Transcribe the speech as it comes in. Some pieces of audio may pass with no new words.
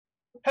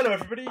Hello,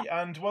 everybody,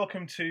 and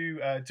welcome to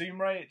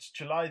Doomray. It's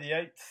July the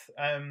 8th,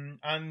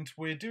 and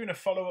we're doing a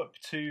follow up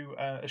to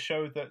a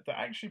show that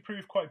actually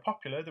proved quite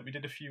popular that we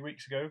did a few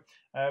weeks ago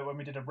when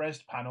we did a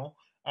Resd panel.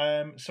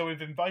 So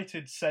we've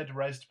invited said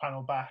Resd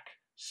panel back,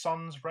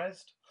 Sans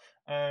Resd,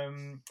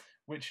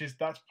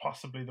 that's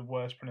possibly the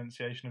worst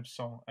pronunciation of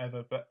Son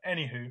ever. But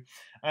anywho,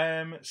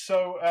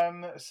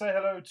 say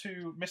hello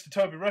to Mr.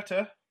 Toby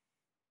Rutter.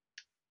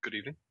 Good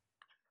evening.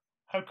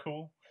 How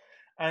cool.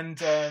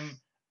 And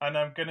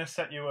I'm going to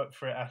set you up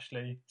for it,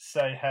 Ashley.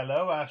 Say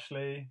hello,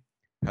 Ashley.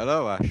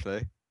 Hello,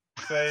 Ashley.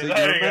 Say,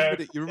 So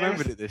you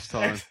remembered it this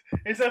time.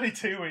 It's only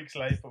 2 weeks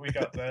late, but we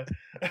got there.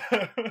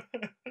 We've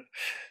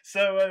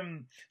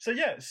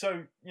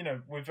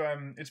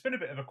it's been a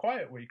bit of a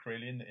quiet week,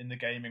 really, in the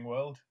gaming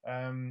world,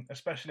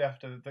 especially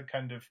after the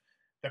kind of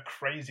the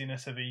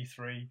craziness of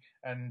E3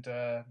 and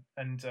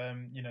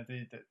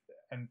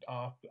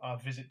our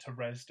visit to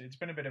Resd. It's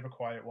been a bit of a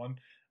quiet one.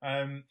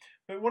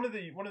 But one of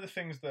the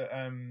things that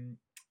I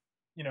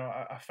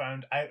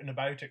found out and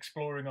about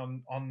exploring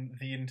on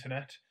the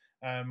internet,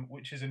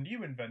 which is a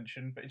new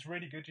invention, but it's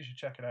really good. You should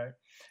check it out.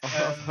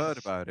 I've heard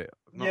about it.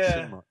 Not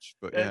so much,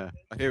 but I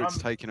hear it's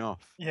taken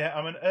off. Yeah,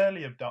 I'm an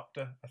early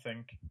adopter, I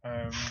think.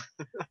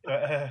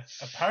 But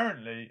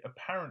apparently,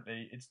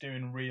 it's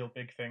doing real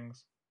big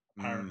things.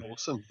 Apparently.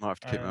 Awesome. Might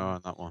have to keep my eye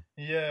on that one.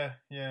 Yeah.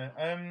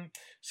 One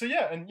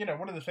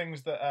of the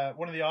things that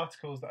one of the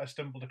articles that I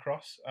stumbled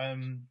across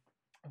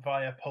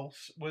via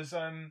Pulse was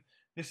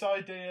this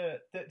idea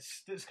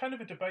that's kind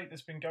of a debate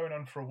that's been going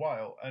on for a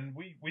while, and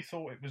we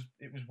thought it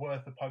was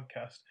worth a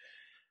podcast,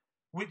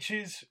 which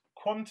is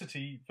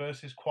quantity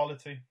versus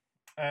quality.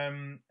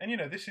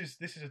 This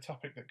is a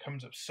topic that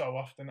comes up so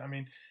often. I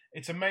mean,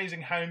 it's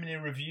amazing how many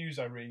reviews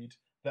I read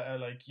that are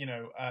like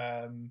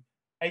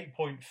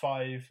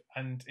 8.5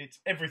 and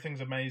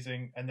everything's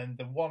amazing, and then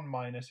the one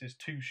minus is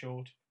too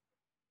short.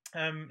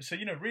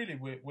 Really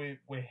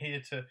we're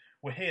here to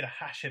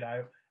hash it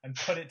out and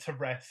put it to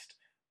rest.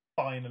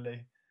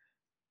 Finally,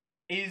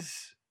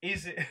 is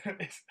it?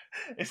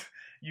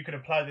 You can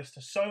apply this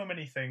to so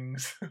many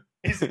things.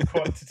 Is it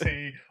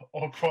quantity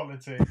or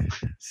quality?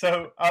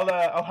 So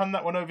I'll hand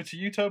that one over to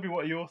you, Toby.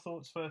 What are your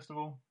thoughts first of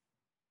all?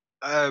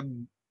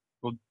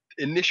 Well,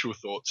 initial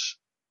thoughts,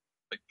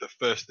 like the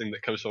first thing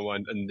that comes to my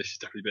mind, and this has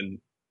definitely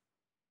been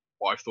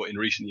what I've thought in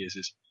recent years,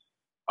 is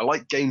I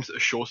like games that are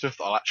short enough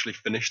that I'll actually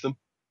finish them.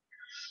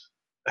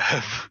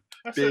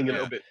 Being a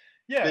little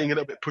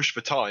bit pushed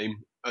for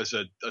time as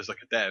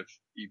like a dev,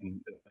 even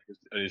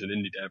as an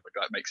indie dev, like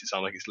that makes it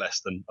sound like it's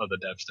less than other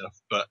dev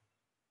stuff. But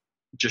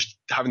just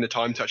having the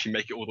time to actually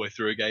make it all the way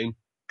through a game,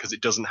 because it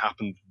doesn't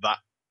happen that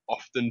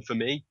often for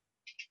me.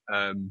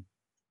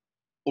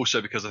 Also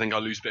because I think I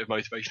lose a bit of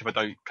motivation if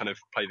I don't kind of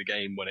play the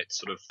game when it's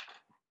sort of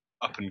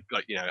up and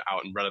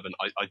out and relevant.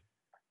 I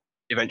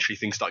eventually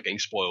things start getting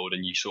spoiled,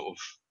 and you sort of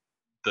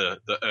the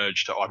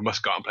urge to I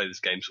must go out and play this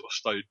game sort of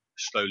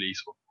slowly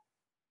sort of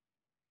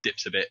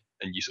dips a bit,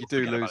 and you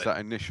do lose that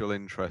initial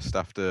interest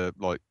after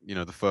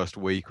the first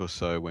week or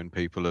so when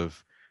people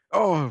have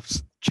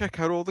check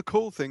out all the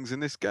cool things in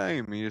this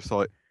game, and you're just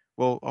like,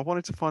 well, I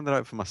wanted to find that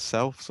out for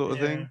myself, sort of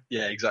thing.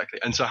 Yeah,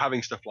 exactly. And so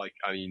having stuff like,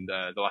 I mean,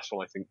 the last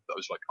one I think that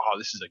was like,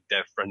 this is a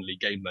dev-friendly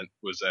game length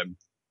was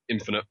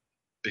Infinite,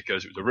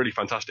 because it was a really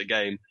fantastic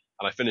game,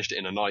 and I finished it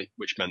in a night,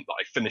 which meant that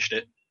I finished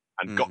it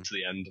and got to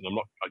the end. And I'm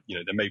not,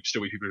 there may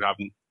still be people who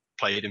haven't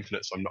played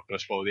Infinite, so I'm not going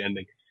to spoil the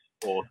ending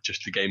or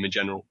just the game in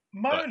general.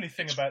 My only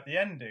thing about the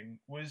ending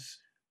was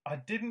I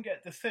didn't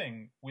get the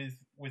thing with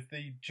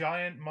the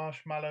giant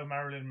marshmallow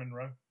Marilyn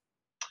Monroe.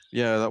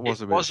 Yeah, that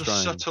was a bit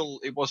strange.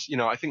 It was,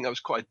 I think that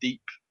was quite a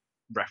deep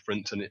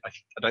reference, and I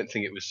don't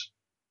think it was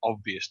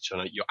obvious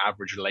to your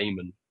average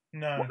layman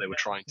what they were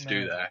trying to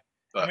do there.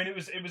 But, I mean, it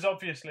was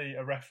obviously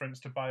a reference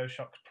to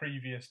BioShock's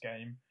previous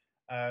game,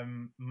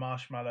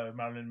 Marshmallow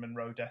Marilyn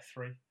Monroe Death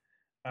 3.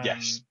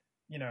 Yes.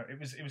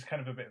 It was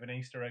kind of a bit of an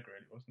Easter egg,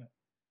 really, wasn't it?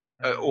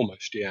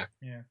 Almost, yeah.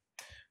 Yeah.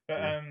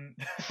 But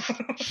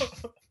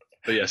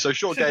but yeah, so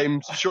short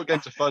games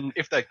are fun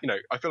if they're,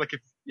 I feel like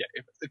if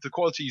the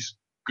quality's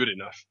good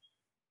enough.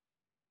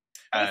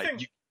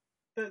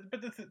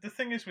 The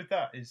thing is with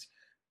that is,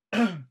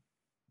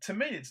 to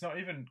me, it's not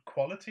even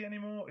quality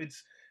anymore.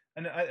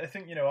 And I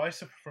think I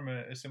suffer from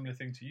a similar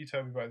thing to you,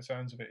 Toby, by the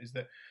sounds of it. Is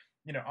that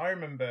I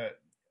remember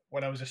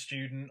when I was a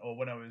student, or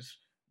when I was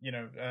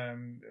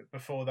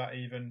before that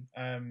even.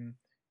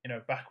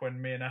 Back when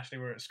me and Ashley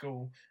were at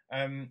school,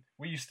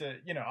 we used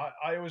to,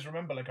 I always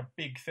remember like a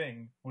big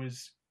thing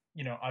was,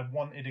 I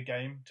wanted a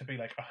game to be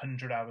like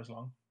 100 hours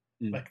long.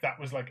 Like that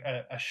was like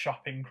a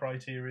shopping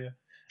criteria.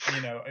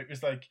 It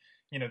was like,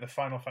 the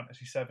Final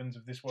Fantasy VIIs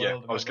of this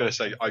world. Yeah, I was going to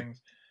say,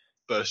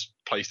 first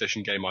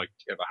PlayStation game I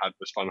ever had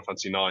was Final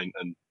Fantasy IX,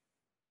 and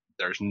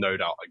there is no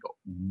doubt I got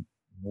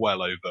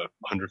well over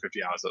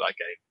 150 hours of that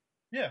game.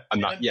 Yeah.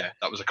 And that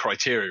was a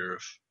criteria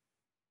of.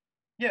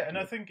 Yeah, and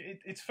I think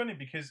it's funny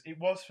because it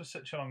was for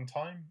such a long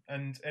time,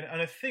 and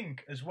I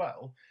think as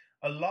well,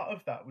 a lot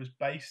of that was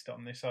based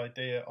on this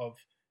idea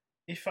of,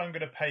 if I'm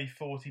going to pay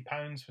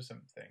 £40 for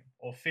something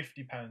or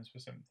 £50 for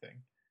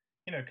something,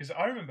 You know, because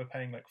I remember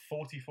paying like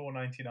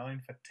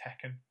 $44.99 for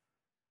Tekken.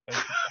 Like,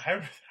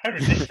 how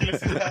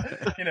ridiculous is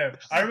that? You know,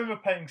 I remember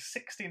paying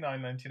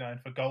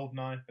 $69.99 for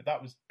GoldenEye, but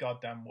that was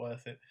goddamn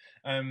worth it.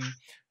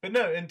 But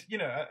no, and you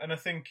know, and I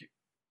think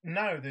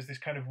now there's this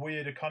kind of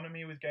weird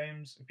economy with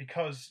games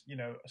because you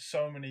know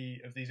so many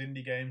of these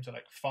indie games are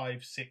like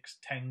 5, 6,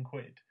 10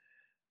 quid,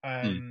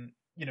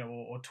 you know,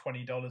 or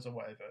 $20 or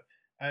whatever.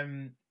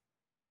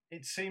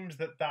 It seems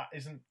that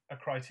isn't a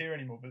criteria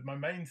anymore. But my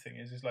main thing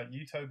is like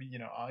you, Toby. You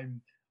know, I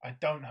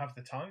don't have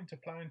the time to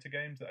plow into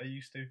games that I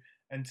used to,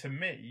 and to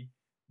me,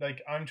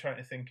 like I'm trying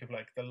to think of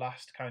like the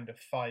last kind of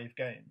 5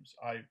 games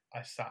I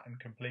sat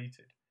and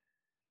completed,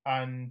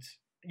 and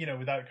you know,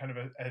 without kind of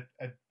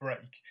a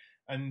break,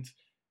 and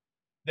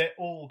they're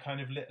all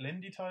kind of little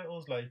indie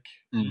titles like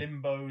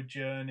Limbo,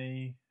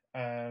 Journey,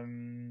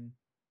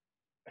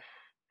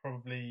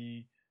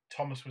 probably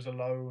Thomas Was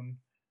Alone.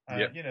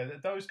 You know,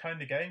 those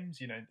kind of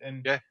games. You know,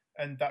 and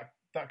that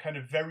kind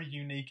of very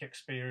unique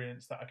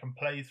experience that I can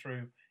play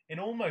through in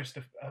almost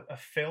a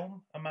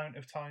film amount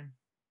of time.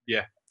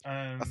 Yeah,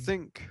 I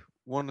think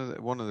one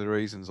of the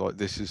reasons like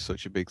this is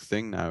such a big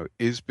thing now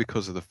is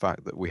because of the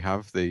fact that we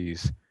have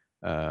these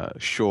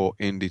short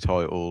indie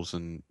titles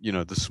and you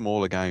know the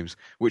smaller games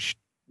which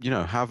you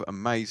know have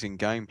amazing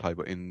gameplay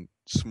but in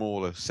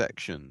smaller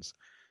sections.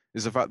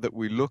 Is the fact that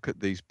we look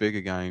at these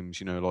bigger games,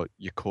 you know, like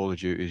your Call of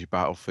Duties, your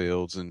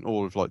Battlefields, and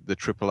all of like the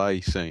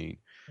AAA scene,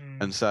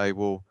 and say,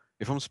 well,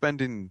 if I'm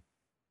spending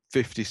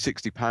 50,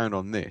 £60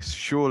 on this,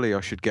 surely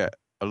I should get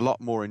a lot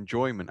more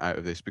enjoyment out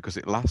of this because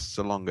it lasts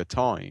a longer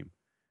time,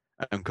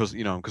 and because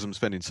you know because I'm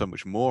spending so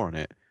much more on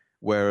it.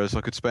 Whereas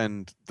I could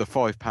spend the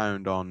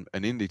 £5 on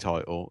an indie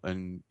title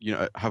and you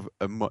know have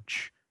a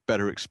much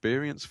better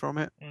experience from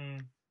it.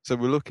 So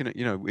we're looking at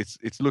you know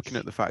it's looking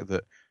at the fact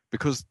that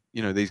because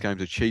you know these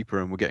games are cheaper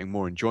and we're getting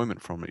more enjoyment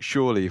from it.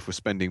 Surely, if we're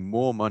spending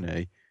more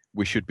money,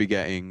 we should be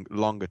getting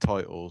longer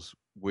titles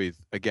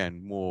with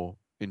again more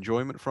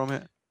enjoyment from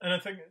it. And I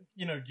think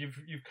you know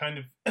you've kind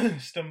of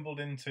stumbled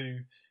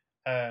into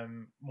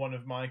one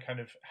of my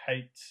kind of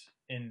hates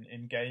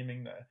in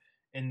gaming there,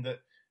 in that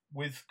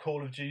with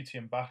Call of Duty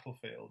and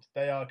Battlefield,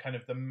 they are kind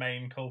of the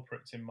main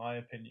culprits, in my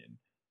opinion,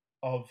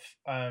 of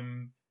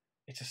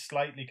it's a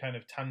slightly kind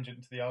of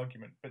tangent to the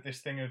argument, but this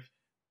thing of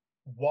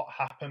what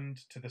happened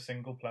to the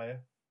single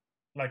player.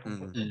 Like,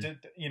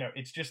 you know,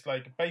 it's just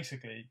like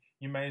basically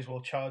you may as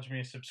well charge me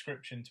a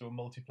subscription to a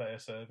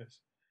multiplayer service.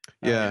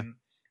 Yeah.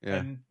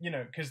 And you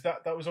know, because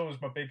that was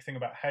always my big thing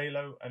about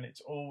Halo, and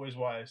it's always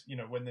why you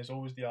know when there's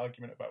always the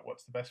argument about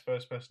what's the best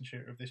first-person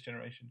shooter of this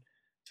generation.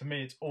 To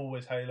me, it's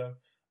always Halo.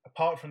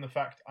 Apart from the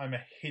fact I'm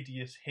a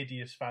hideous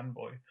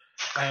fanboy,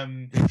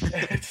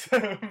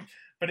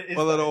 but it is.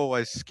 Well, that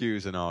always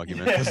skews an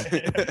argument.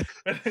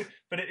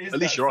 But it is. At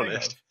least you're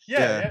honest.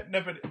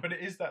 No, but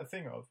it is that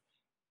thing of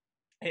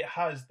it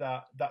has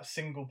that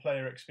single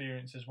player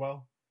experience as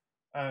well.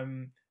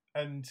 And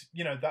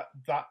you know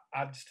that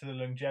adds to the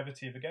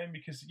longevity of a game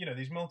because you know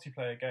these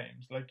multiplayer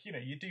games, like you know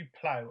you do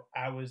plow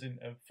hours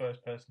into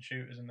first-person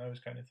shooters and those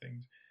kind of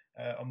things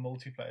on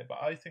multiplayer,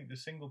 but I think the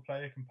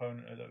single-player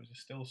component of those is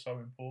still so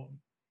important.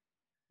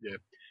 Yeah,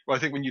 well, I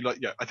think when you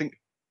I think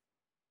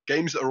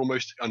games that are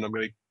almost, and I'm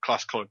going to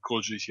class Call of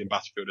Duty and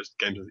Battlefield as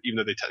games, even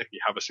though they technically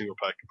have a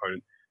single-player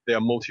component, they are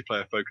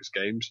multiplayer-focused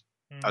games.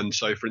 And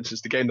so, for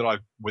instance, the game that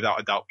I've without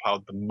a doubt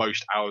plowed the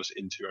most hours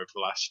into over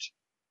the last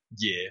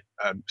year,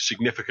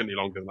 significantly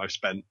longer than I've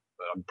spent.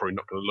 I'm probably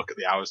not going to look at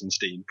the hours in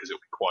Steam because it'll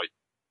be quite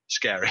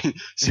scary.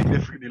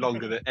 Significantly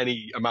longer than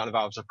any amount of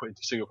hours I've put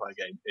into a single player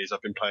game is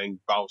I've been playing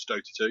Valve's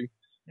Dota 2.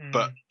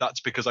 But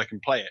that's because I can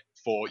play it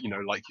for, you know,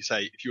 like you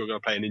say, if you're going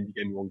to play an indie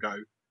game in one go,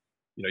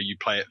 you know, you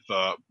play it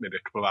for maybe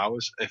a couple of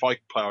hours. If I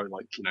play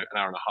like, you know, an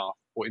hour and a half,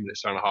 40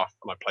 minutes, an hour and a half,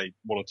 and I play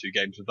 1 or 2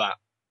 games of that,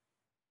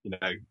 you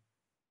know,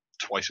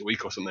 twice a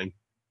week or something,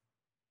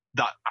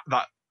 that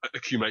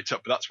accumulates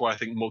up. But that's why I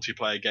think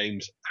multiplayer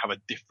games have a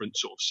different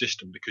sort of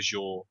system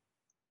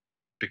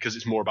because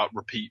it's more about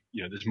repeat,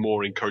 you know, there's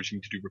more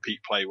encouraging to do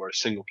repeat play,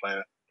 whereas single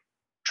player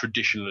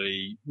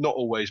traditionally, not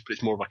always, but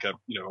it's more of like a,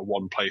 you know, a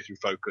one playthrough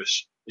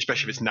focus,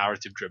 especially if it's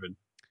narrative driven.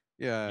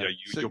 Yeah, you know,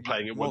 you're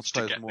playing it once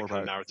to get more the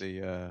kind about of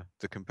narrative.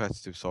 the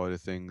competitive side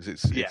of things.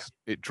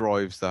 It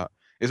drives that.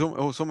 It's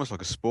almost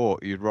like a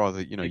sport. You'd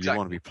rather, you know, you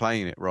want to be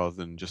playing it rather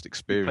than just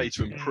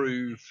experiencing. You play to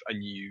improve,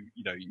 and you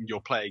know,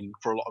 you're playing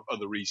for a lot of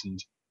other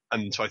reasons.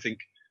 And so I think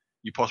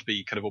you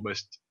possibly kind of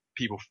almost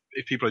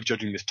if people are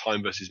judging this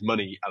time versus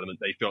money element,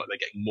 they feel like they're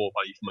getting more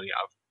value for money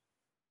out of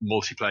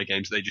multiplayer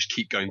games. They just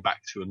keep going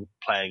back to and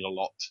playing a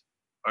lot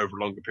over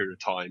a longer period of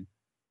time.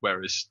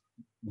 Whereas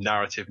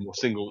narrative, more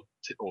single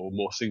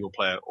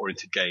player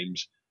oriented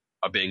games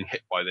are being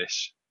hit by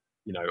this.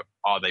 You know,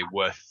 are they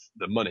worth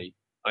the money?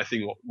 I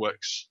think what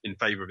works in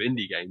favor of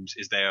indie games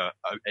is they are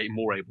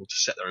more able to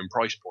set their own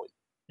price point.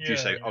 If you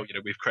say, oh, you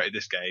know, we've created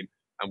this game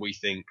and we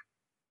think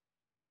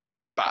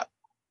that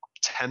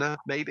tenner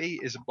maybe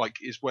is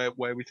where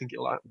we think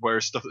it'll at.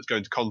 Whereas stuff that's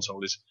going to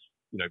console is,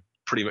 you know,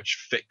 pretty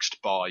much fixed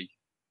by,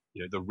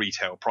 you know, the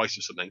retail price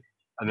of something.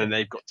 And then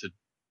they've got to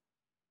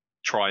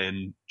try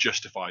and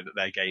justify that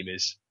their game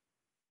is.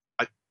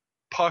 I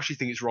partially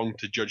think it's wrong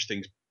to judge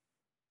things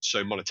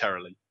so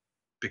monetarily,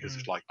 because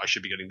it's like, I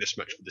should be getting this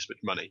much for this much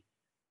money,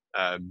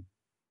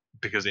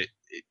 because it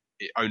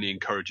only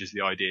encourages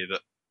the idea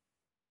that,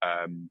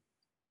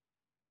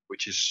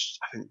 which is,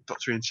 I think,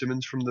 Dr. Ian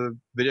Simmons from the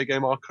Video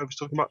Game Archive was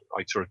talking about.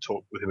 I sort of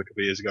talked with him a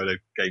couple of years ago, the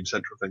Game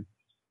Central thing,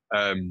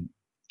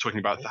 talking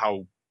about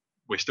how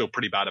we're still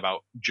pretty bad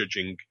about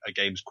judging a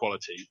game's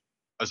quality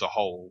as a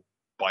whole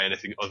by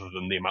anything other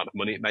than the amount of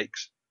money it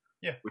makes.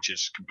 Yeah. Which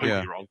is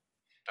completely wrong.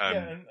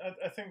 And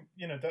I think,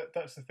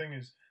 that's the thing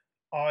is,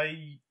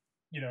 I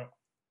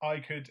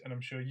could, and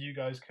I'm sure you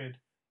guys could,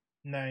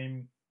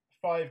 name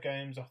 5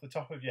 games off the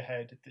top of your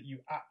head that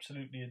you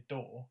absolutely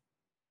adore,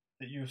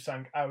 that you've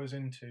sank hours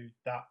into,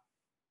 that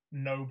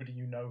nobody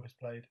has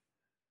played.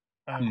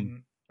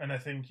 And I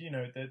think,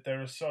 that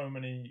there are so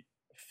many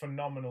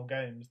phenomenal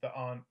games that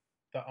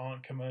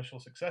aren't commercial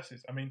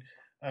successes. I mean,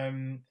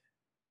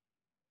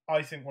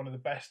 I think one of the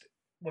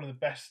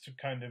best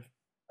kind of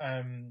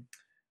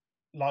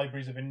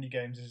libraries of indie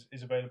games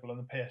is available on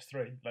the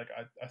PS3. Like,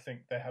 I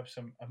think they have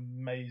some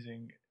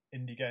amazing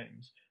indie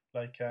games.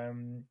 Like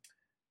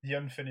The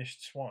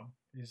Unfinished Swan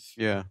is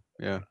an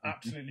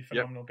absolutely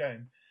phenomenal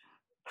game.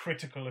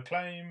 Critical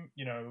acclaim,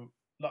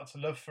 lots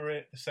of love for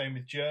it. The same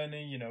with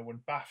Journey,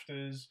 won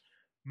BAFTAs,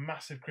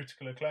 massive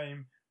critical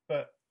acclaim.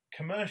 But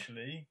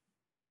commercially,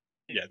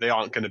 they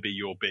aren't going to be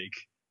your big,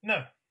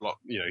 no,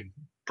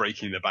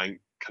 breaking the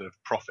bank kind of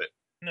profit.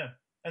 No,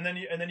 and then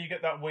you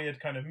get that weird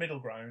kind of middle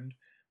ground,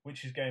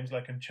 which is games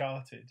like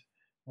Uncharted,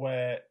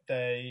 where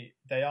they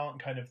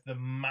aren't kind of the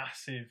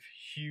massive,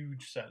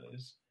 huge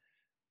sellers,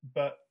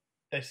 but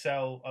they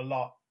sell a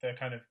lot. They're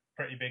kind of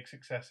pretty big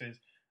successes,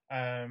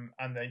 and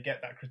they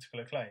get that critical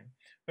acclaim.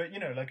 But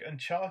like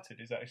Uncharted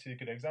is actually a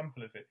good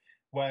example of it,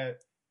 where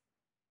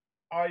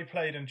I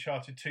played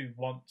Uncharted 2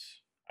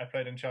 once, I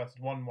played Uncharted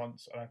 1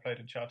 once, and I played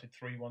Uncharted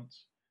 3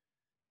 once.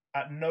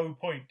 At no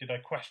point did I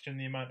question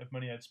the amount of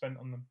money I'd spent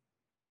on them.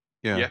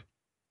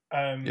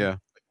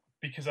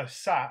 Because I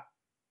sat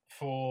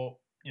for,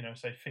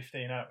 say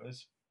 15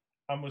 hours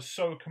and was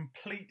so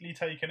completely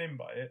taken in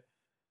by it.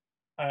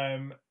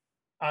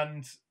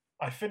 And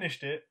I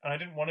finished it, and I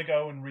didn't want to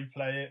go and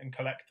replay it and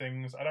collect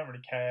things. I don't really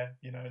care,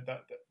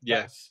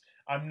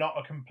 I'm not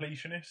a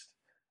completionist.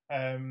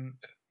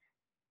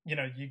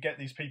 You get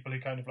these people who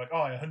kind of like,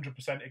 oh, I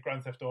 100%ed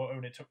Grand Theft Auto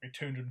and it took me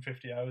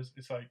 250 hours.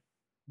 It's like,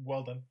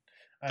 well done.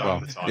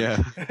 Wish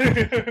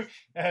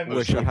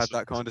I had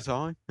that kind of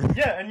time.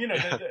 Yeah, and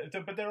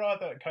but there are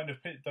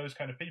those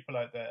kind of people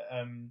out there,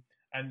 and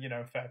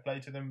fair play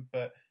to them.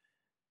 But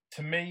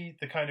to me,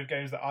 the kind of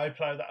games that I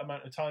plow that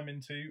amount of time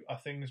into are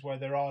things where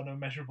there are no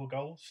measurable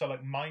goals. So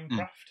like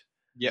Minecraft.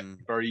 Yeah,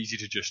 very easy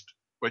to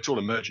it's all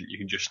emergent. You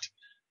can just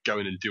go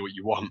in and do what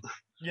you want.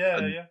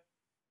 Yeah.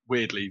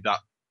 Weirdly, that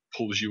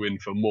pulls you in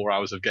for more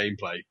hours of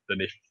gameplay than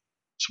if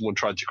someone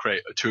tried to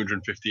create a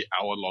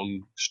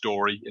 250-hour-long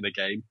story in a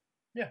game.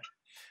 Yeah,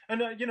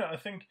 and I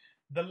think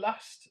the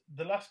last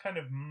kind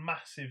of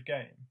massive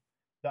game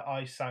that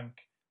I sank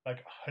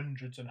like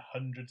hundreds and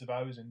hundreds of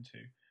hours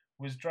into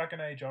was Dragon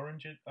Age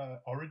Oranges.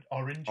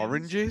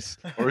 Oranges?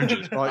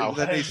 Right,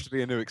 there needs to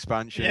be a new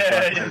expansion.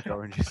 Yeah.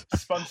 Oranges.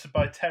 Sponsored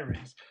by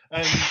Terry's.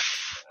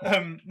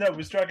 No, it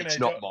was Dragon Age. It's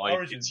not mine.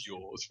 Origins. It's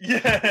yours.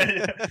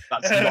 Yeah.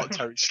 That's not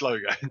Terry's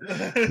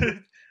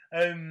slogan.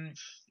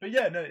 But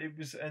yeah, no, it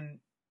was, and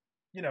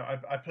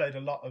I played a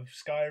lot of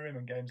Skyrim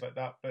and games like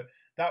that, but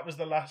that was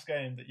the last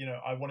game that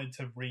I wanted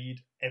to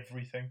read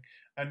everything,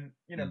 and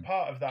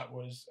part of that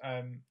was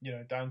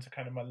down to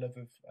kind of my love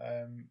of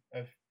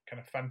kind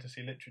of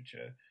fantasy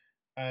literature,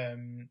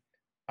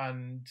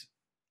 and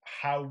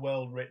how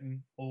well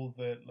written all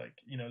the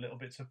little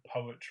bits of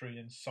poetry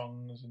and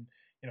songs, and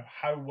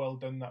how well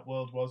done that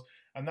world was,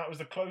 and that was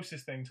the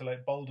closest thing to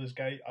like Baldur's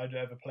Gate I'd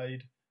ever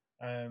played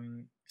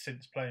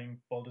since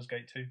playing Baldur's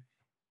Gate 2.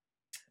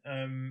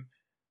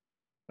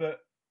 But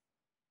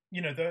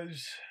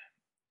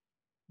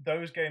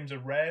those games are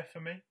rare for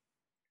me,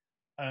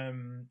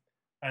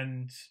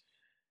 and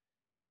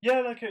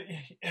yeah, like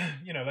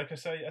I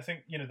say, I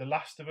think The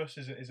Last of Us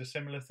is a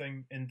similar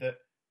thing in that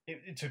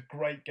it's a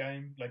great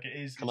game. Like it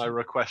is. Can I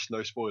request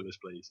no spoilers,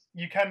 please?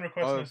 You can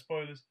request no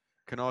spoilers.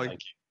 Can I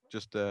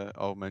just?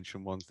 I'll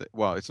mention one thing.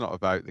 Well, it's not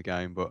about the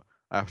game, but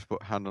I have to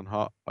put hand on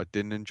heart. I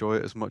didn't enjoy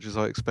it as much as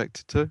I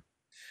expected to.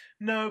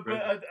 No,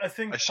 but I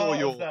think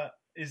part of that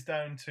is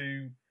down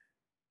to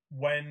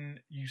when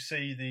you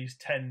see these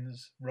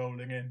 10s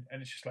rolling in,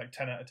 and it's just like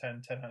 10 out of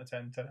 10, 10 out of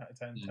 10, 10 out of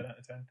 10, 10 out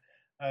of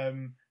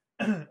 10.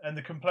 And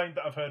the complaint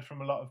that I've heard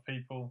from a lot of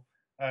people,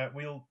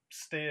 we'll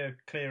steer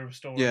clear of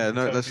stories. Yeah,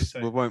 no,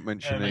 we won't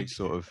mention any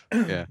sort of,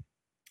 yeah.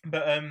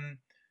 But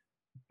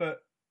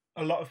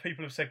a lot of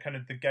people have said kind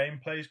of the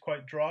gameplay is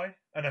quite dry,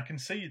 and I can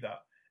see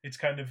that. It's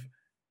kind of,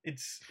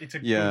 it's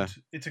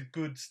a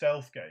good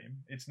stealth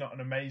game. It's not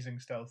an amazing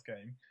stealth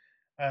game.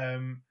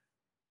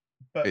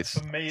 But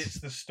for me, it's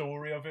the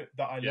story of it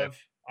that I love.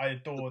 I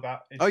adore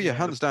that.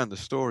 Hands down, the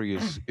story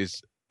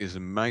is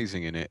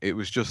amazing in it. It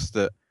was just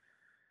that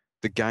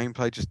the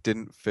gameplay just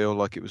didn't feel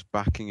like it was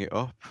backing it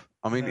up.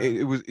 I mean,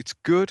 No. it's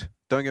good.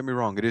 Don't get me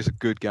wrong, it is a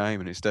good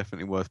game and it's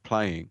definitely worth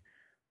playing.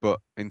 But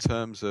in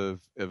terms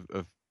of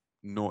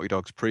Naughty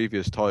Dog's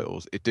previous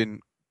titles, it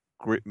didn't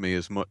grip me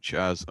as much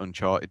as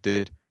Uncharted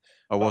did.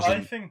 I But I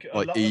wasn't think a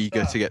like lot of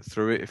eager to that, get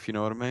through it, if you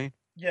know what I mean.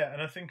 yeah,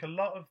 and I think a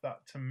lot of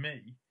that to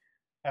me,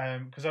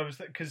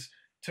 because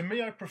to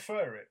me I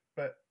prefer it,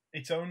 but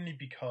it's only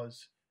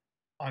because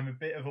I'm a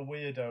bit of a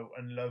weirdo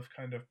and love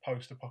kind of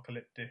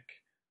post-apocalyptic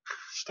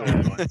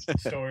Storylines.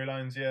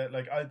 storylines. Yeah,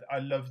 like I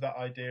love that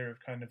idea of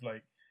kind of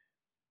like,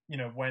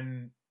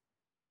 when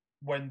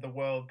the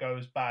world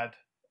goes bad,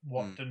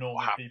 what do normal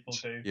What people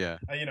happens? do? Yeah.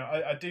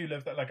 I do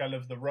love that. Like I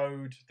love The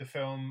Road, the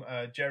film.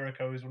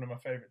 Jericho is one of my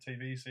favorite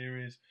TV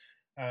series.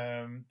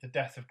 The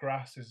Death of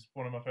Grass is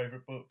one of my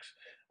favorite books.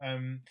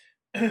 So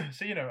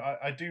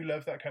I do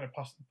love that kind of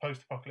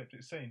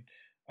post-apocalyptic scene.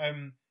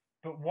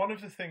 But one of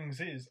the things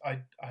is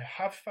I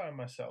have found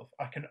myself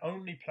I can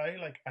only play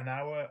like an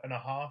hour and a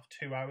half,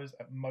 2 hours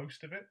at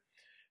most of it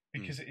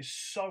because it is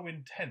so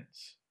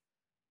intense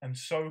and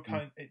so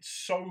it's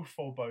so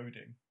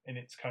foreboding in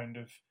its kind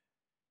of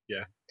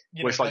Yeah.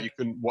 Well, it's like you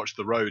couldn't watch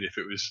The Road if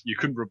it was. You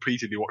couldn't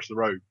repeatedly watch The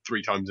Road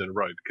 3 times in a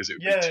row because it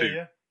would be too.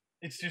 yeah.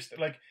 It's just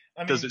like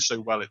Does it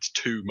so well, it's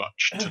too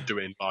much to do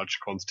in large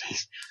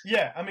quantities.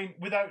 Yeah, I mean,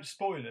 without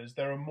spoilers,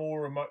 there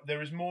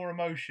is more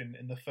emotion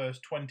in the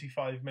first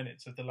 25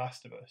 minutes of The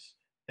Last of Us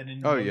than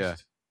in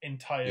most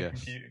entire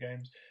computer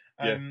games.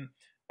 And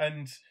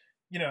and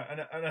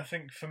I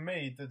think for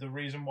me the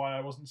reason why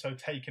I wasn't so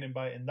taken in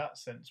by it in that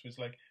sense was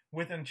like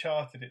with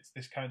Uncharted, it's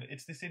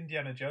this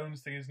Indiana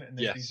Jones thing, isn't it? And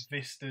there's these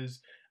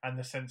vistas and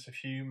the sense of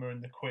humor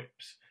and the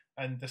quips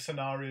and the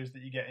scenarios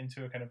that you get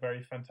into are kind of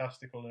very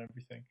fantastical and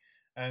everything.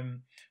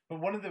 But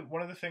one of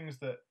the things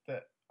that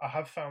I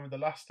have found with The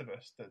Last of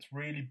Us that's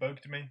really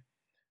bugged me,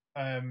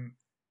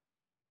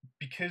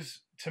 because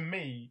to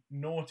me,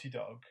 Naughty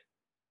Dog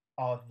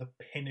are the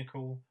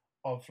pinnacle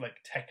of like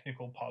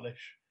technical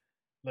polish.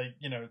 Like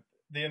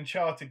the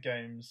Uncharted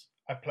games,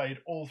 I played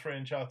all 3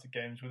 Uncharted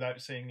games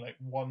without seeing like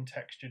one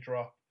texture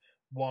drop,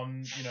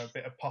 one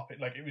bit of pop.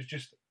 Like it was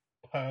just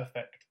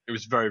perfect. It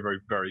was very, very,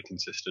 very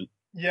consistent.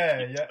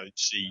 Yeah. You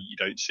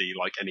don't see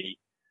like any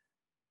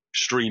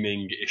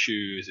streaming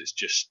issues. It's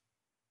just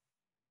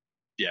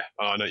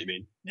I know what you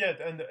mean. Yeah,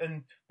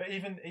 but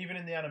even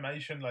in the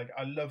animation, like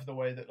I love the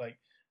way that like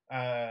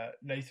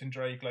Nathan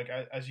Drake, like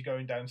as you're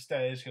going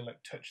downstairs, he'll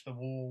like touch the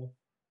wall.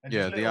 And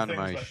Yeah, just the little things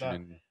like animation that.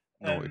 in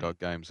Naughty Dog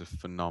games are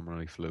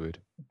phenomenally fluid.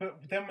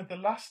 But then with The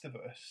Last of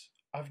Us,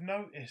 I've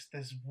noticed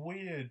there's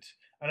weird,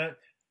 and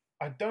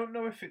I don't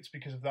know if it's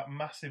because of that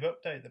massive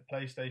update that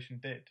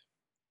PlayStation did,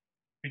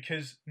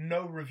 because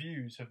no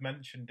reviews have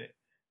mentioned it.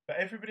 But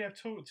everybody I've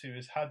talked to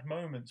has had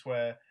moments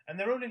where, and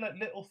they're only like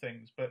little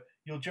things, but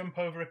you'll jump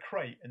over a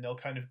crate and they'll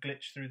kind of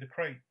glitch through the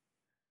crate,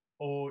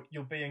 or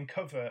you'll be in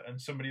cover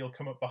and somebody will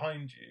come up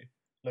behind you,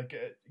 like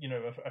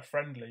a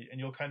friendly, and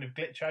you'll kind of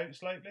glitch out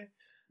slightly.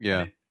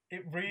 Yeah,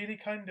 it really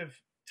kind of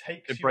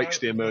takes. It breaks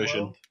the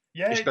immersion.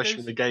 Yeah, especially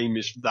when the game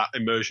is that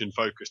immersion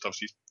focused.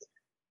 Obviously,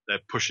 they're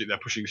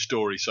pushing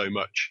story so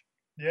much.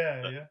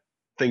 Yeah.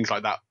 Things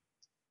like that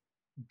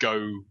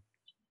go.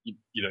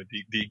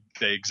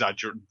 They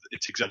exaggerate.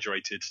 It's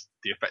exaggerated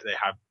the effect they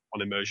have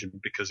on immersion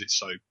because it's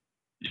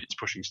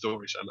pushing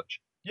story so much.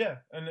 Yeah,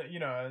 and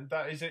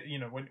that is it.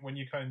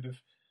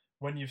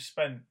 When you've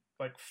spent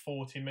like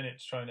 40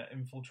 minutes trying to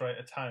infiltrate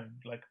a town,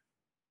 like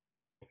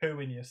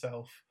pooing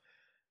yourself.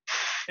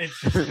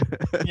 It's just,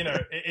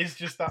 it is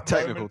just that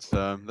technical moment.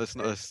 term. Let's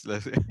not. Let's...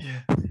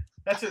 Yeah,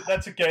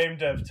 that's a game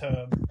dev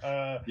term.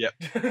 Yep.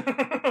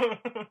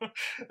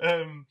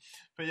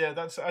 But yeah,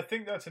 I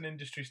think that's an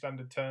industry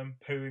standard term.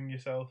 Pooing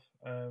yourself.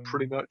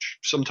 Pretty much.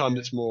 Sometimes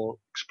it's more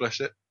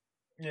explicit.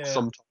 Yeah.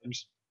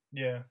 Sometimes.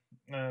 Yeah.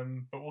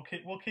 But we'll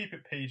keep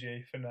it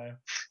PG for now.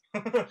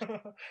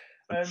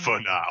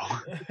 For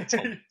now.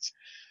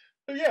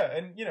 But yeah,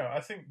 and I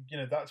think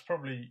that's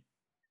probably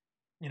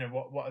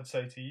what I'd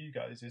say to you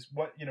guys is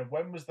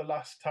when was the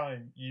last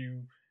time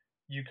you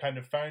kind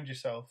of found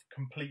yourself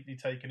completely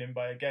taken in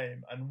by a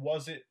game, and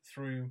was it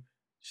through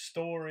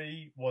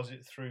story, was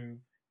it through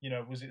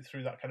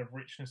that kind of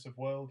richness of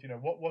world,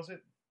 what was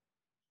it?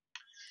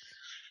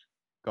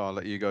 I'll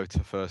let you go to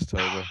first,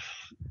 Toby.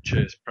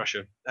 Cheers,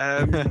 pressure.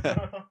 Yeah,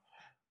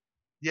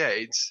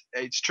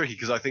 it's tricky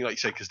because I think, like you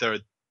said, because there are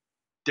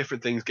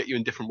different things get you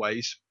in different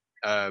ways.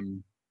 I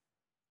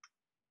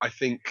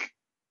think,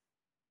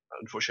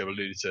 unfortunately, I've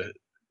alluded to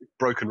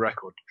broken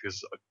record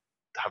because I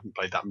haven't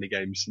played that many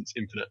games since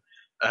Infinite.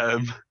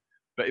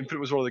 But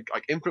Infinite was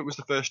Infinite was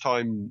the first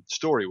time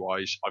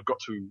story-wise I've got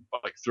to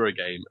through a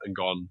game and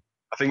gone.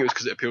 I think it was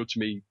because it appealed to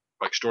me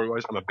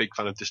story-wise. I'm a big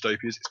fan of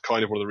dystopias. It's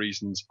kind of one of the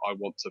reasons I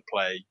want to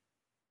play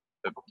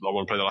The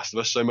Last of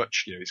Us so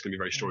much. It's going to be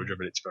very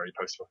story-driven. It's very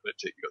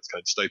post-apocalyptic. You've got this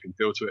kind of dystopian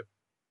feel to it.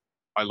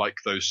 I like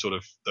those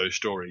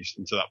stories,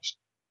 and so that was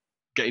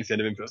getting to the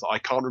end of Infinite. I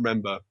can't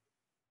remember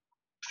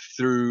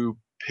through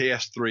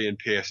PS3 and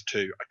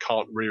PS2. I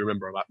can't really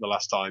remember the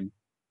last time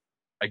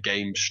a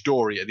game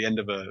story at the end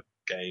of a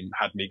game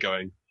had me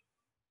going,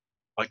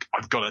 like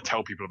I've got to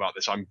tell people about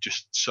this. I'm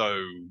just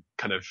so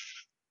kind of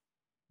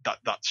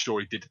that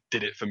story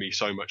did it for me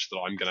so much that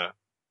I'm gonna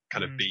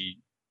kind of be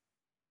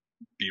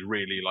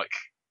really like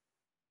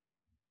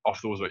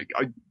off the walls. Not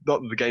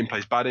that the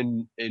gameplay's bad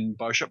in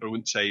Bioshock, but I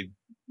wouldn't say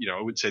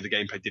the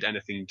gameplay did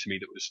anything to me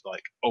that was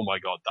like, oh my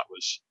god,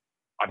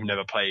 I've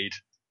never played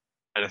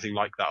anything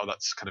like that, or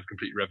that's kind of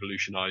completely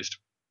revolutionized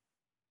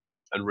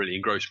and really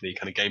engrossed me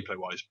kind of gameplay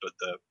wise. But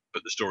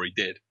the story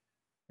did.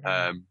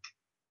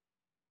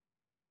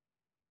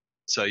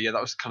 So yeah,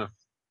 that was kind of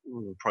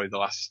probably the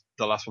last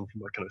one from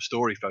my kind of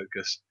story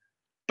focus.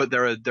 But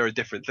there are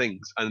different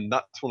things, and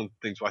that's one of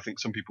the things where I think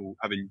some people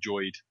have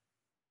enjoyed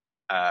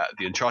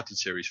the Uncharted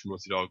series from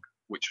Naughty Dog,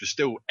 which was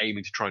still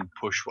aiming to try and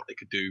push what they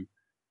could do,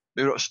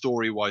 maybe not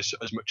story-wise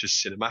as much as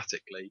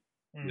cinematically.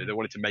 They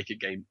wanted to make a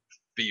game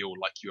feel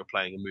like you were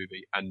playing a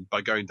movie, and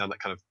by going down that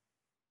kind of,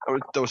 I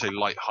don't want to say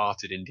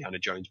light-hearted Indiana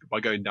Jones, but by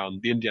going down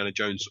the Indiana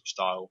Jones sort of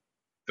style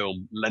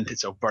film lent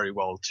itself very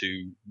well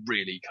to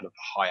really kind of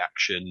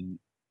high-action,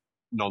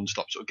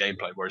 non-stop sort of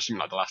gameplay, whereas something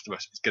like The Last of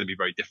Us is going to be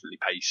very differently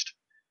paced,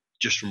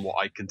 just from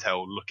what I can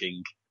tell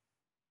looking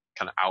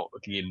in,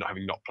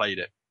 having not played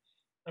it.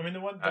 I mean, the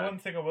one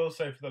thing I will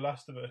say for The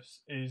Last of Us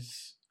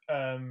is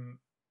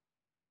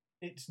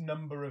its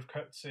number of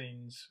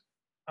cutscenes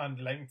and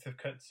length of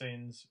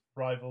cutscenes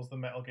rivals the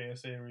Metal Gear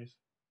series.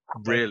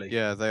 Really?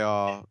 Yeah, they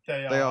are.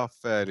 They are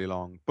fairly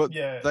long, but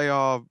they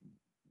are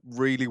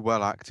really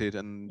well acted.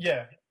 And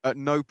at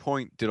no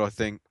point did I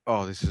think,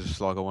 "Oh, this is a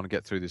slog. I want to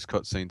get through this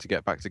cutscene to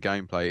get back to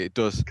gameplay." It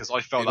does, because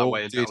I felt that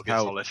way in Metal Gear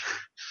Solid.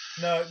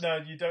 No,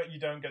 you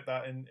don't get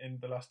that in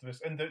The Last of Us.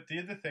 And the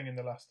other thing in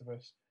The Last of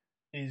Us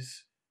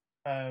is,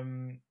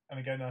 and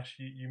again, Ash,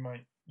 you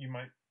might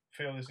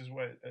feel this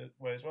way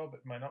as well,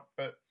 but might not.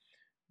 But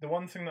the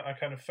one thing that I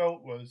kind of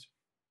felt was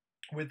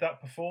with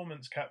that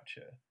performance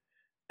capture,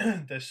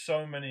 there's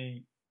so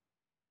many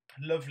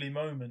lovely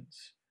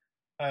moments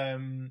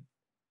that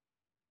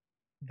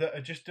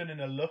are just done in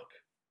a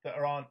look that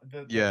aren't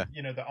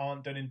that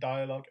aren't done in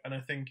dialogue. And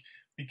I think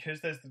because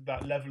there's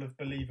that level of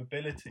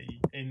believability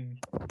in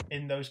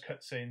those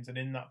cutscenes and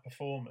in that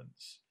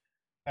performance,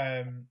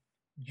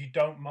 you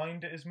don't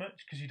mind it as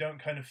much because you don't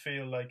kind of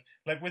feel like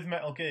with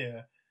Metal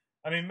Gear.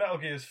 I mean, Metal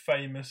Gear is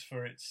famous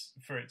for its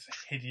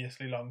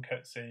hideously long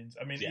cutscenes.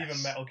 I mean,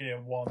 even Metal Gear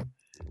 1,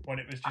 when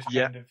it was just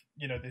kind of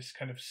this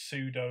kind of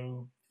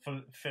pseudo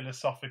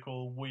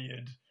philosophical,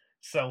 weird,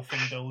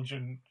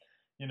 self-indulgent,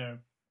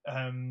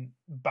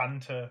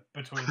 banter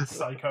between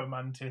Psycho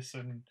Mantis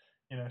and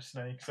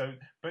Snake. So,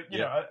 but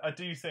I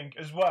do think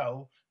as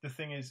well. The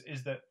thing is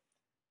that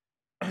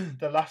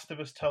The Last of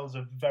Us tells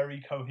a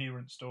very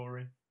coherent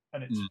story,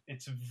 and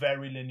it's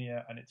very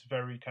linear, and it's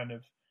very kind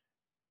of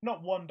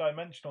not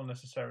one-dimensional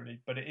necessarily,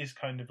 but it is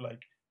kind of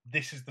like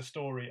this is the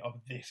story of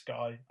this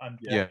guy and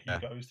what he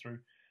goes through.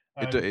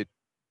 It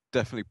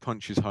definitely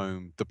punches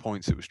home the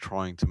points it was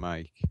trying to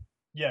make.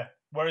 Yeah,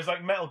 whereas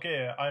like Metal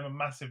Gear, I'm a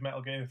massive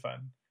Metal Gear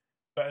fan,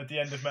 but at the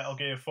end of Metal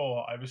Gear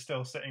 4, I was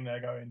still sitting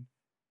there going,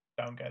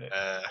 "Don't get it."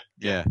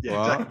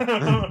 Exactly.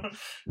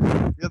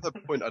 The other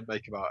point I'd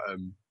make about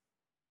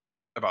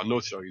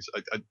Naughty Dog is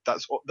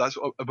that's what,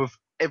 above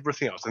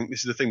everything else. I think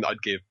this is the thing that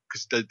I'd give,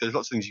 because there's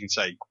lots of things you can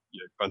say,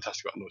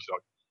 fantastic about Naughty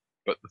Dog,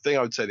 but the thing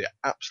I would say they're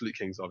absolute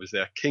kings of is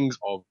they're kings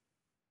of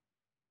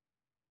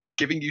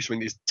giving you something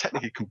that is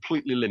technically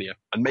completely linear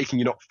and making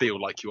you not feel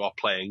like you are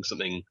playing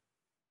something.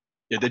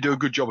 They do a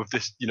good job of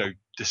this,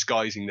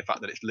 disguising the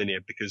fact that it's linear,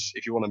 because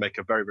if you want to make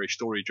a very, very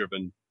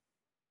story-driven,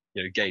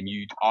 game,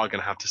 you are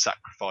going to have to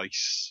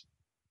sacrifice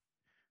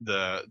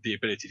the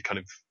ability to kind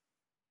of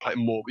play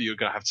more. You're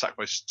going to have to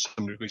sacrifice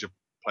some degrees of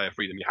player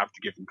freedom. You have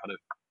to give them kind of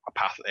a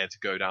path that they have to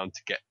go down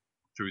to get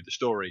through the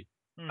story,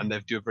 and they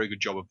do a very good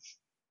job of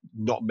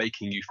not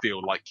making you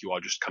feel like you are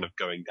just kind of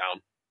going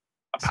down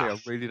a path.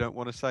 See, I really don't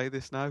want to say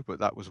this now, but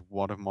that was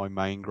one of my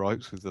main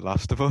gripes with The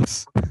Last of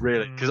Us.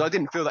 Really? Because I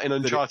didn't feel that in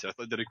Uncharted. I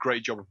thought they did a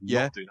great job of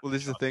not doing that. Well,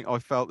 this is the thing. I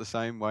felt the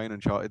same way in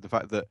Uncharted. The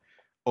fact that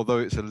although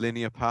it's a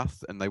linear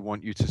path and they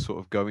want you to sort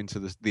of go into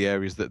the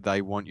areas that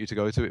they want you to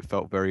go to, it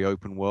felt very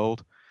open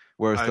world.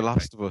 Whereas The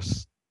Last of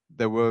Us,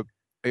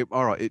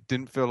 it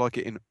didn't feel like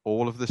it in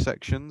all of the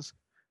sections,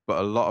 but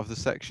a lot of the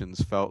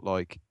sections felt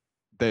like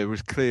there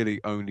was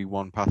clearly only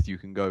one path you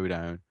can go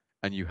down,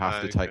 and you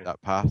have to take that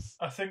path.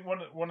 I think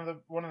one of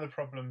the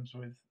problems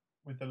with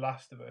The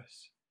Last of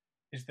Us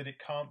is that it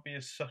can't be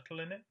as subtle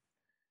in it.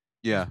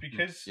 Yeah.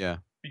 Because like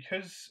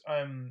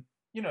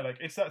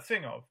it's that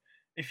thing of,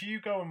 if you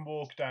go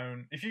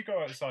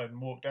outside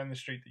and walk down the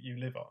street that you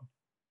live on,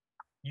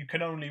 you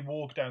can only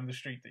walk down the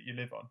street that you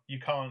live on. You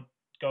can't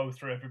go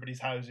through everybody's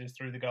houses,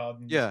 through the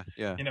gardens. Yeah.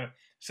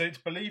 So it's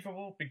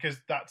believable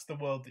because that's the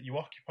world that you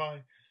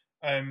occupy.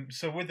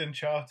 So with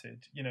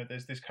Uncharted,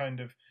 there's this kind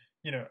of,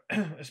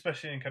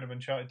 especially in kind of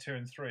Uncharted 2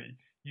 and 3,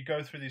 you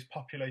go through these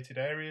populated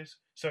areas,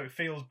 so it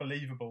feels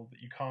believable that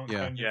you can't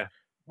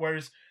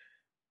whereas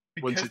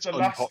because The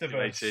Last of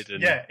Us,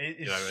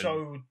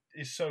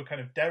 is so kind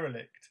of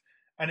derelict,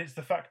 and it's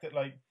the fact that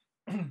like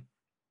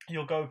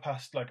you'll go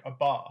past like a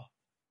bar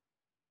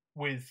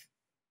with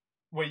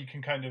where you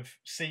can kind of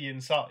see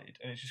inside,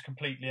 and it's just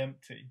completely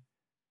empty,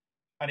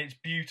 and it's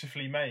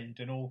beautifully made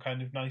and all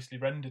kind of nicely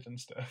rendered and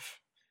stuff,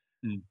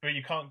 but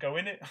you can't go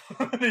in it.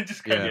 It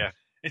just kind of,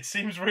 it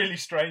seems really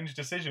strange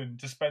decision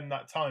to spend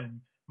that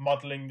time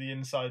modelling the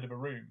inside of a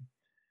room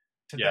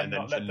to then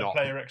not let the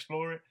player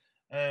explore it.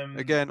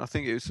 Again, I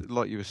think it's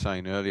like you were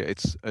saying earlier.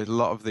 It's a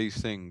lot of these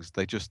things.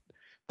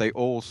 They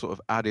all sort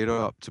of added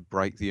up to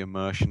break the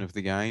immersion of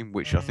the game,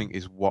 which I think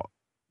is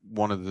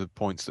one of the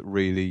points that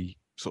really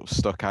sort of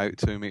stuck out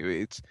to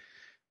me.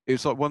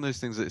 It's like one of those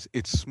things that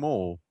it's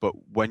small, but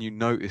when you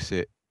notice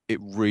it, it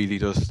really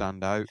does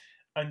stand out.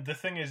 And the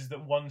thing is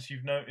that once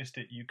you've noticed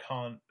it, you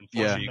can't.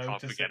 You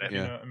can't forget it. You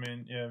know what I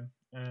mean? Yeah.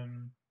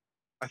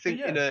 I think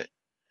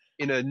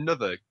in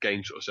another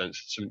game sort of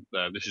sense,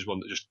 this is one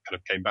that just kind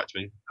of came back to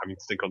me, having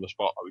to think on the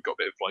spot. I got a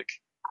bit of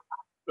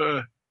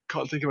like,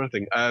 can't think of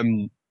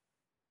anything.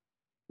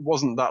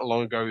 Wasn't that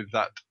long ago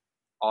that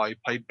I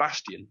played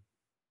Bastion,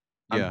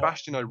 and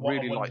Bastion I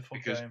really liked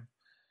because,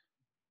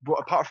 well,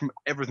 apart from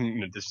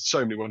everything, there's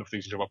so many wonderful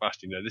things to talk about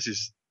Bastion. This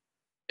is,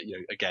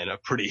 again, a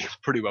pretty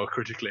well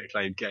critically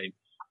acclaimed game.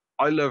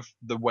 I love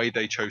the way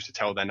they chose to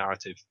tell their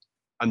narrative,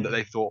 and that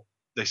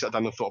they sat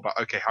down and thought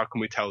about, okay, how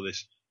can we tell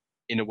this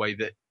in a way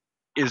that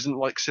isn't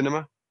like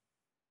cinema,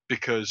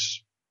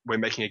 because we're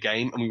making a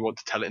game and we want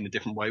to tell it in a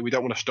different way. We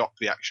don't want to stop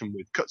the action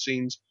with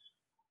cutscenes.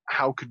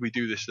 How could we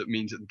do this that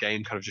means that the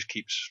game kind of just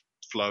keeps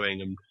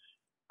flowing? And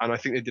I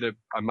think they did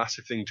a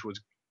massive thing towards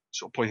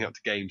sort of pointing out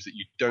to games that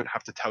you don't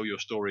have to tell your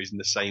stories in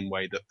the same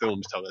way that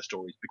films tell their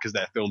stories, because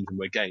they're films and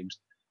we're games.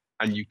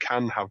 And you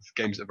can have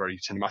games that are very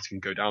cinematic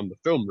and go down the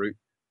film route,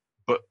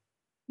 but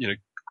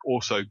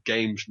also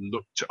games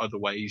look to other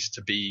ways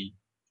to be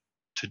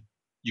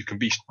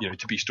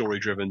story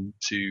driven,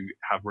 to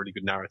have really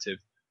good narrative.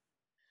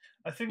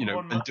 I think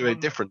and do it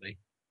differently.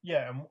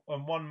 Yeah,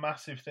 and one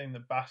massive thing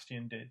that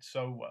Bastion did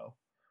so well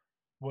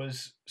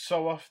was,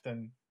 so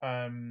often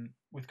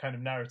with kind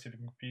of narrative in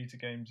computer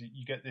games,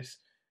 you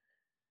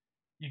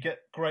get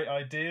great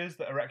ideas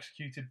that are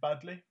executed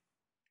badly.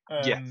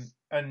 Yes.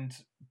 And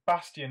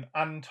Bastion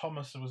and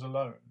Thomas Was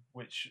Alone,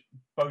 which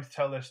both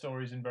tell their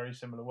stories in very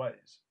similar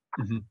ways.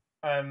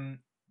 Mm-hmm.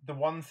 The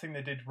one thing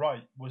they did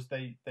right was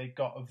they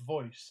got a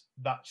voice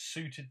that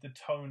suited the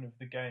tone of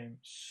the game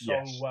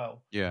so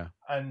well. Yeah.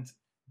 And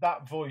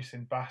that voice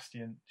in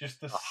Bastion,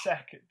 just the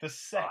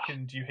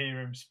second you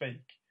hear him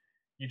speak,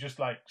 you just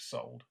like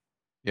sold.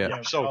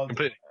 Yeah, sold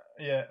completely.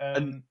 Yeah.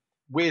 And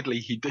weirdly,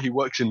 he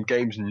works in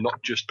games,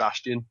 not just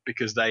Bastion,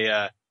 because they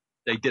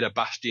did a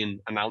Bastion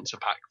announcer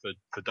pack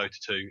for Dota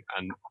 2,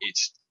 and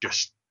it's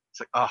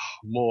like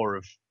more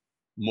of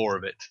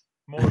it.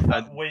 More of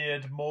that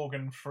weird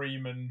Morgan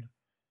Freeman.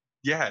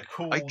 Yeah,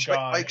 cool I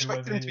guy.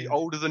 expected him to be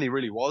older than he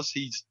really was.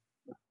 He's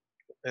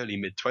early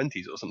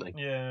mid-20s or something.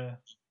 Yeah.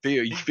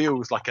 He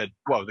feels like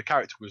the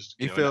character was.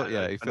 He feels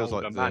like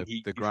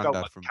the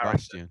granddad from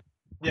Bastion.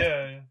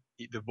 Yeah.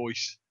 The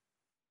voice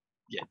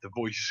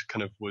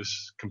kind of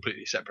was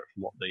completely separate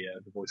from what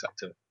the voice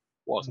actor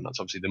was, and that's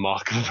obviously the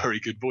mark of a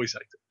very good voice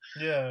actor.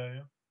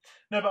 Yeah.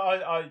 No, but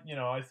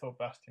I thought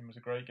Bastion was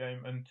a great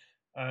game,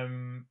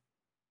 and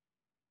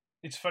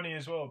it's funny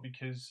as well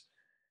because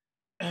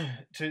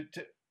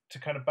to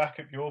kind of back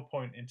up your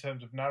point in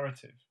terms of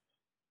narrative,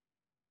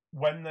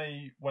 when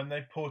they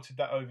ported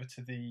that over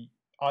to the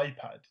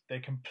iPad, they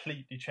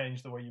completely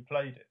changed the way you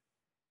played it.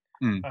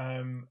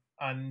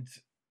 And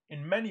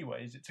in many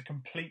ways, it's a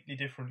completely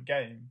different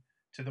game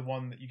to the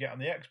one that you get on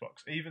the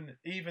Xbox.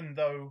 Even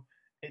though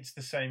it's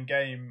the same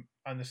game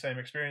and the same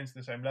experience,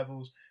 the same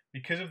levels,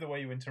 because of the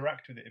way you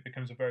interact with it, it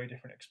becomes a very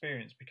different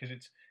experience, because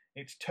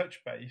it's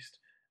touch based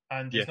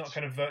and it's not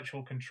kind of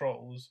virtual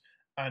controls,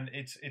 and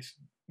it's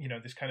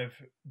this kind of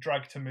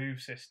drag to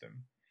move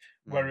system.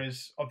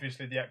 Whereas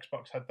obviously the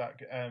Xbox had that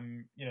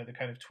the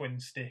kind of twin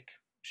stick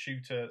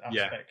shooter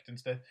aspect and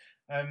stuff.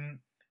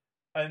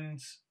 And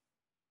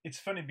it's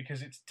funny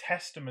because it's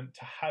testament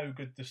to how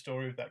good the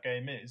story of that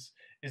game is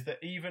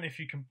that even if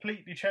you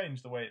completely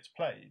change the way it's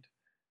played,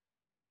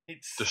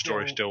 the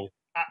story's still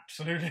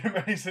absolutely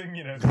amazing,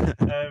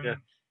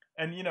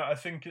 And I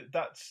think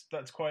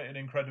that's quite an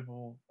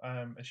incredible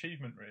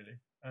achievement, really,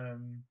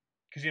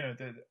 because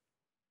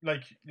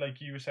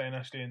like you were saying,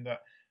 Ashley, in that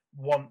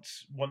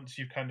once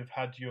you've kind of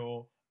had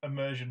your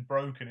immersion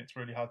broken, it's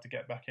really hard to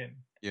get back in.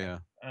 Yeah.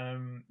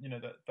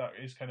 That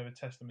is kind of a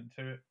testament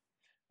to it.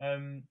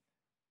 And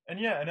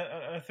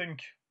I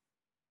think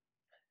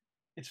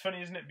it's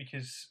funny, isn't it?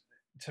 Because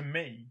to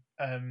me,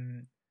 I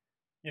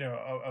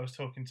was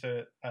talking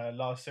to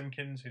Lars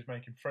Simpkins, who's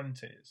making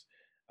Frontiers,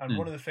 and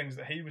one of the things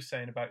that he was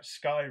saying about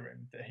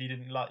Skyrim that he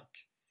didn't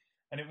like,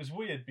 and it was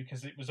weird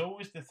because it was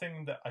always the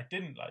thing that I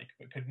didn't like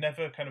but could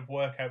never kind of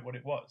work out what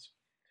it was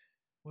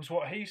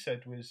what he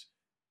said was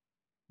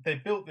they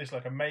built this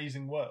like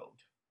amazing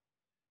world,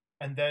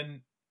 and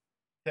then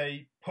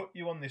they put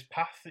you on this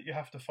path that you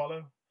have to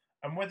follow,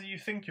 and whether you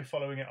think you're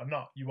following it or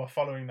not, you are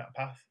following that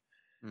path.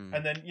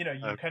 And then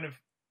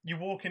you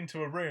walk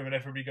into a room and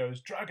everybody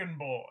goes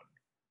Dragonborn,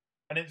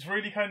 and it's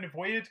really kind of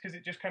weird because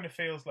it just kind of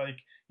feels like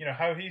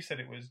how he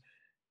said it was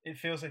it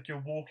feels like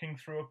you're walking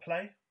through a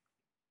play.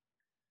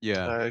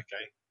 Yeah.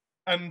 Okay.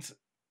 And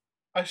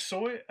I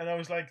saw it, and I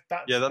was like,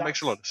 That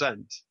makes a lot of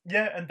sense.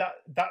 Yeah, and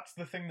that's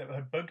the thing that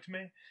had bugged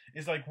me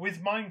is like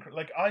with Minecraft,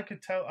 like I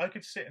could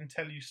sit and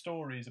tell you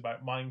stories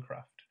about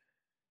Minecraft,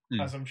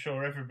 as I'm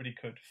sure everybody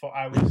could for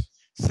hours.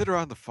 Sit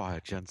around the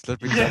fire, gents.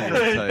 Let me Yeah,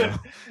 tell you a tale.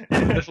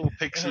 yeah. Little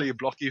pixely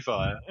blocky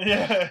fire.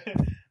 Yeah,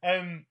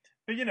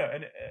 but you know,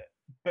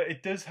 but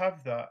it does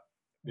have that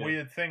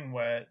weird thing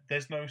where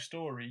there's no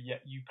story,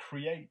 yet you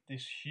create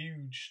this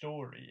huge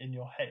story in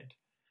your head.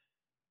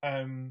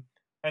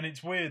 And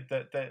it's weird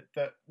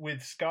that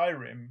with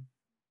Skyrim,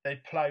 they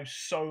plow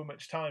so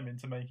much time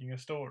into making a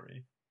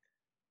story,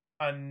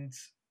 and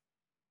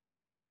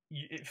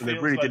it feels they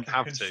really like didn't a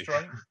have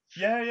constraint. to.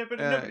 Yeah, but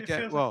no, but it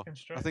feels like a I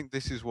constraint. think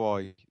this is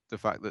why the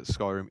fact that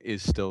Skyrim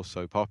is still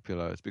so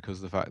popular is because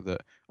of the fact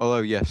that, although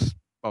yes,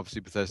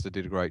 obviously Bethesda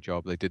did a great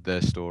job, they did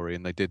their story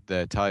and they did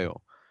their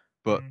tale,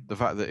 but the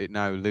fact that it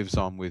now lives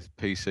on with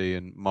PC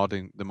and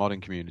the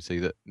modding community,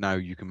 that now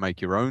you can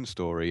make your own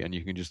story and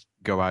you can just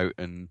go out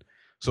and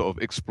sort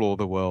of explore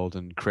the world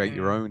and create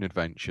your own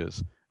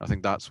adventures. I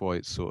think that's why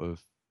it's sort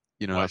of,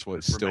 that's why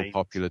it's still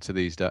popular to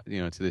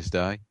to this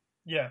day.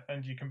 Yeah,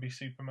 and you can be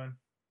Superman.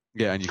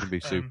 Yeah, and you can be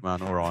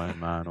Superman or Iron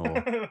Man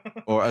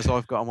or as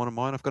I've got on one of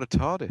mine, I've got a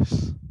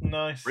TARDIS.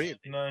 Nice, really?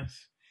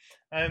 Nice.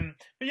 But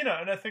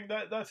and I think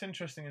that's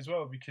interesting as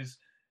well because,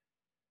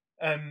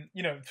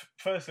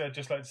 firstly, I'd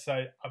just like to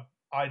say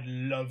I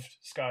loved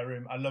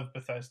Skyrim. I love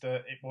Bethesda.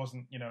 It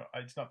wasn't,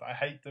 it's not that I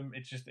hate them.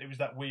 It's just it was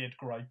that weird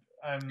gripe.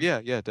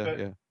 Yeah.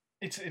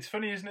 It's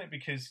funny, isn't it?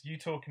 Because you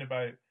talking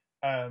about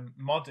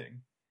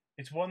modding.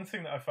 It's one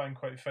thing that I find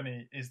quite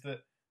funny is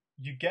that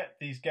you get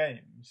these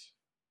games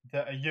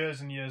that are years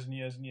and years and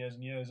years and years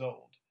and years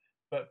old,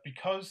 but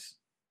because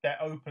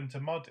they're open to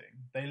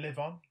modding, they live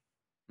on.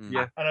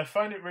 Yeah. And I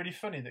find it really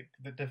funny that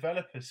the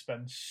developers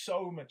spend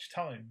so much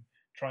time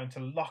trying to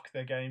lock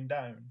their game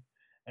down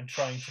and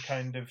trying to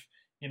kind of,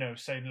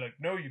 say like,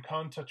 no, you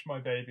can't touch my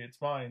baby,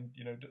 it's mine,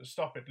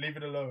 stop it, leave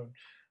it alone.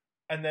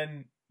 And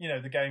then,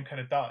 the game kind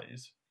of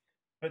dies.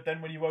 But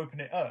then when you open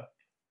it up,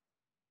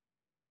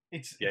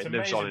 it's it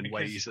lives on in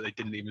ways that they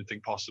didn't even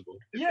think possible.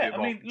 I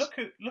mean, look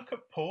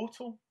at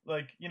Portal,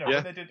 like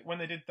when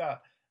they did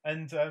that,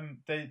 and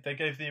they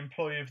gave the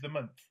Employee of the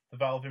Month, the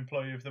Valve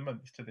Employee of the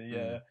Month to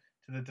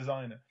the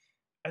designer,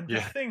 and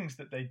the things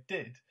that they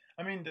did.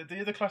 I mean,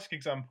 the other classic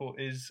example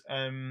is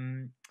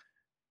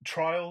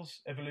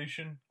Trials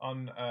Evolution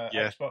on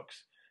Xbox.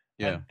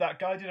 Yeah, and that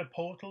guy did a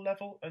Portal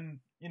level, and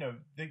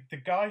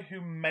the guy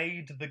who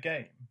made the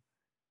game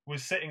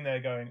was sitting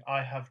there going,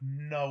 "I have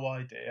no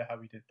idea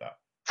how he did that."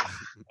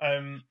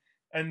 And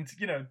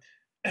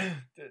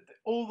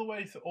all the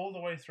way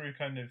through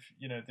kind of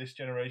this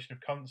generation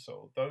of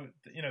console, though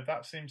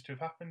that seems to have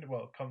happened,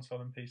 well,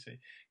 console and PC,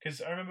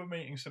 because I remember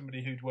meeting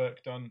somebody who'd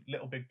worked on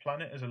Little Big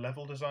Planet as a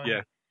level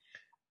designer,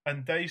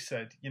 and they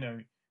said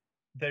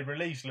they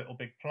released Little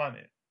Big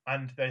Planet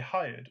and they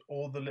hired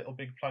all the Little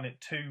Big Planet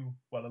 2,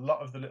 well, a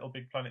lot of the Little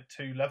Big Planet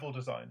 2 level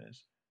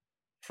designers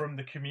from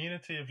the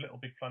community of Little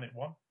Big Planet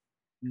 1.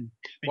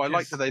 Well, I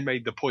like that they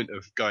made the point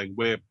of going,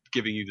 we're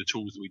giving you the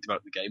tools that we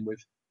developed the game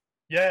with.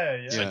 Yeah.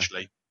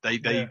 Essentially, they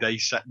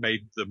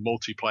made the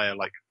multiplayer,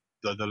 like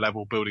the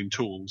level building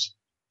tools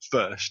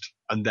first,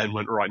 and then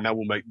went, right, now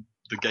we'll make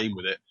the game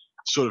with it.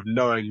 Sort of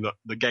knowing that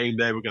the game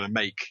they were going to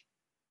make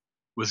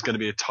was going to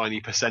be a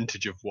tiny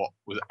percentage of what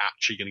was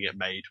actually going to get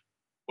made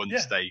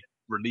once they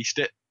released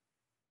it.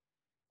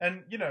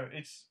 And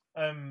it's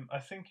I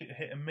think it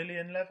hit 1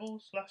 million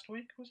levels last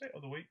week, was it,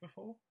 or the week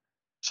before?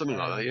 Something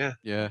like that, yeah.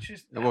 Yeah,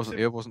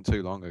 it wasn't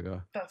too long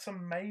ago. That's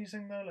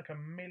amazing though, like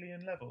 1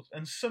 million levels,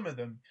 and some of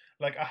them,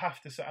 like I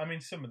have to say, I mean,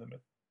 some of them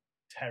are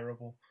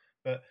terrible,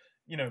 but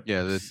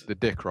the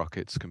dick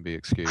rockets can be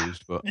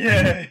excused, but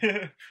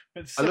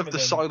but I love the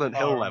Silent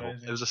Hill level.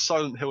 Amazing. There was a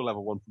Silent Hill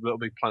level one from Little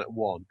Big Planet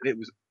 1, and it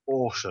was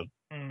awesome.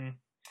 And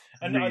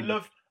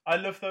really. I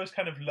love those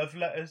kind of love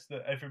letters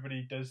that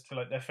everybody does to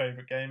like their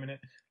favorite game in it.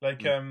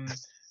 Like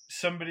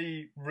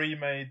somebody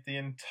remade the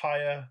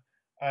entire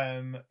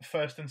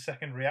first and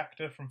second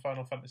reactor from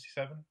Final Fantasy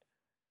VII.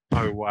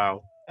 Oh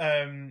wow!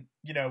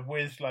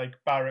 With like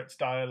Barrett's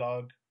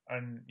dialogue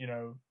and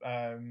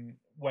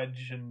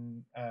Wedge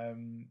and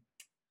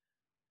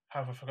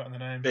how have I forgotten the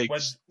name?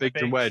 Biggs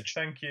and Wedge.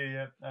 Thank you.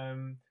 Yeah.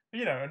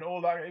 And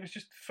all that. It was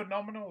just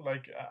phenomenal.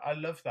 Like I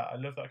love that. I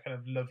love that kind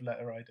of love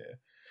letter idea.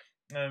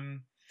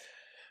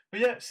 But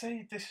yeah,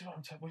 see, this is what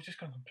I'm saying. We've just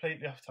gone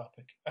completely off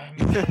topic.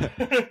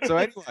 So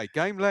anyway,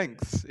 game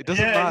lengths. It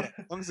doesn't matter.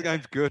 As long as the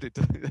game's good,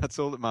 that's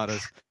all that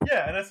matters.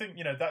 Yeah, and I think,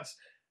 that's...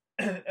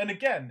 And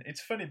again,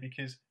 it's funny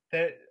because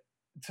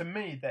to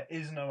me, there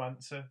is no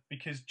answer,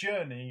 because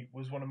Journey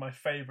was one of my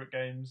favourite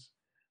games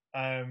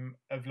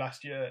of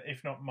last year,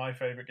 if not my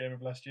favourite game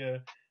of last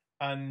year.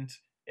 And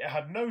it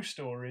had no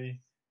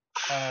story,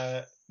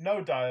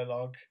 no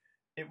dialogue.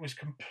 It was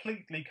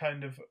completely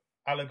kind of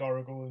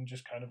allegorical and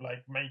just kind of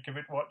like make of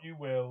it what you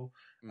will,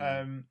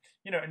 and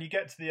you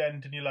get to the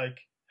end and you're like,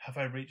 have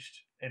I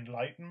reached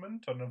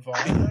enlightenment or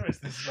nirvana? Is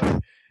this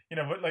like,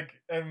 but like,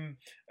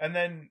 and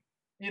then,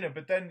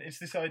 but then it's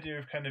this idea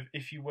of kind of,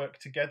 if you work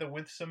together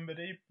with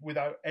somebody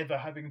without ever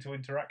having to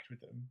interact with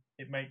them,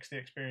 it makes the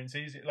experience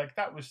easier. Like,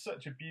 that was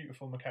such a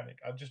beautiful mechanic.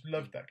 I just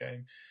loved that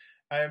game.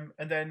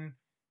 And then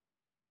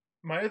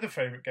my other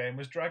favorite game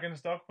was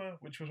Dragon's Dogma,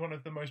 which was one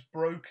of the most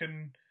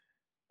broken,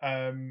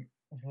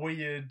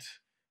 weird,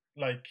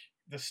 like,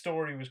 the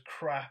story was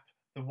crap,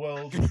 the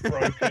world was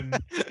broken.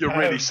 You're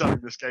really selling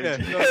this game. Yeah,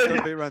 to me.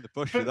 don't be around the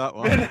bush with that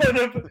one.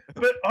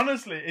 But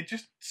honestly, it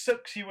just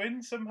sucks you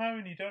in somehow,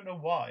 and you don't know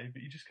why,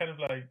 but you just kind of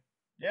like,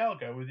 yeah, I'll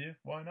go with you.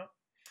 Why not?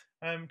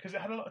 Because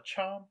it had a lot of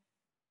charm.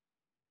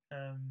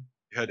 You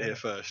heard it here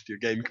first. Your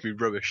game can be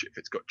rubbish if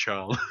it's got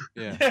charm.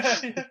 Yeah.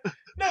 Yeah.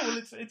 No, well,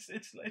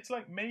 it's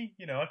like me.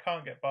 I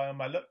can't get by on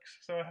my looks,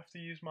 so I have to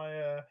use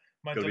my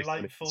my Gotta be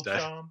funny delightful instead.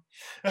 charm.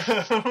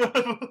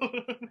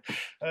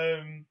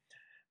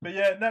 But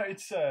yeah, no,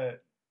 it's so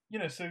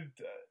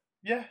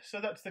yeah,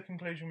 so that's the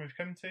conclusion we've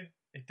come to.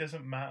 It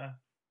doesn't matter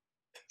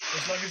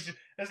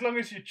as long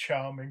as you're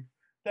charming.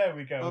 There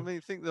we go. I mean,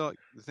 think like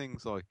the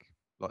things like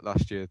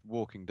last year,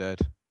 Walking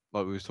Dead,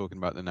 like we was talking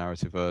about the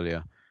narrative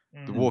earlier.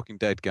 The Walking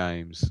Dead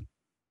games,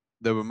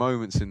 there were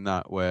moments in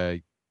that where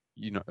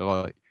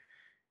like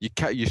you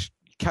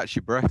catch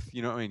your breath.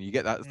 You know what I mean? You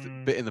get that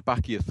bit in the back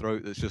of your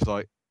throat that's just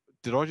like,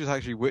 did I just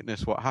actually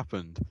witness what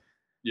happened?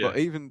 Yeah. But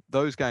even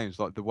those games,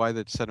 like the way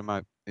they'd set them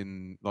out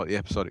in like the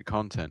episodic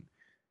content,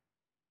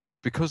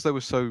 because they were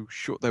so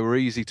short, they were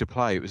easy to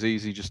play. It was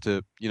easy just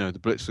to to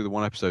blitz through the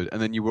one episode,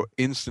 and then you were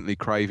instantly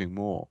craving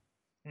more.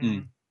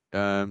 So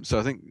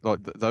I think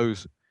like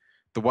the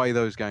way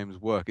those games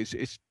work,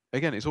 it's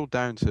again, it's all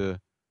down to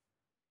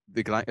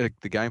the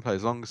gameplay.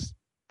 As long as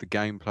the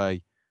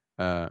gameplay,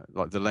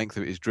 like the length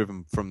of it is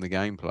driven from the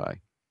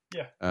gameplay,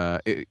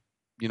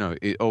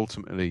 it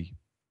ultimately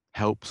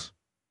helps.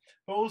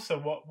 But also,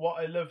 what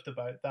I loved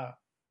about that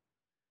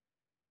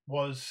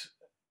was,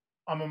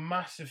 I'm a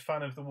massive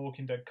fan of the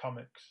Walking Dead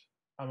comics.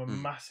 I'm a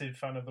massive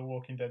fan of the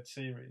Walking Dead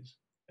series.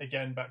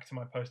 Again, back to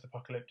my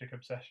post-apocalyptic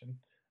obsession.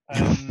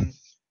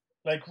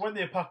 Like, when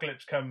the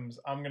apocalypse comes,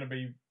 I'm going to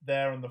be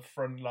there on the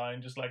front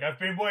line, just like, I've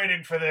been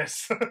waiting for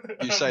this.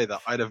 You say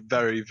that. I had a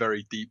very,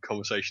 very deep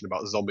conversation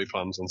about zombie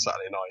plans on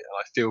Saturday night, and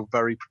I feel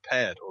very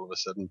prepared all of a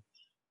sudden.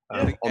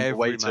 I think on the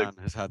way every man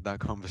has had that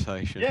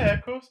conversation. Yeah,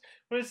 of course.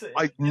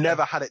 I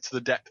never had it to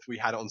the depth we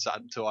had it on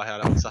Saturday until I had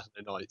it on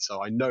Saturday night,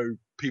 so I know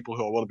people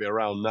who I want to be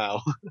around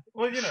now.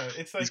 Well,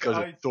 it's like, these guys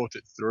have thought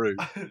it through.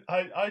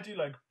 I do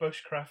like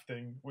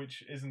bushcrafting,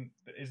 which isn't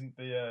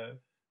the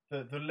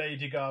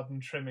lady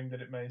garden trimming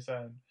that it may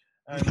sound,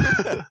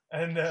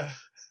 and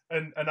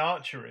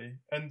archery,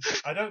 and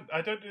I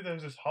don't do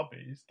those as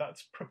hobbies.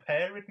 That's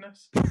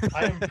preparedness.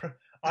 I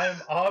am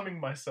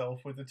arming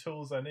myself with the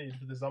tools I need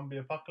for the zombie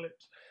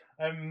apocalypse.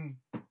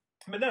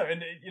 But no,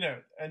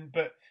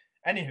 but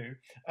anywho,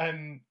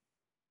 I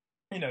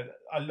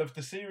loved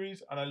the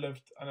series, and I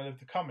loved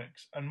the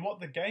comics, and what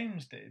the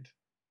games did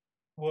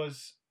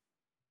was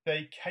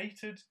they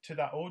catered to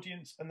that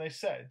audience, and they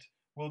said,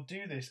 we'll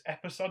do this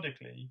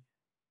episodically,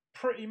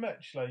 pretty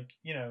much like,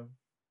 I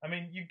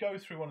mean, you go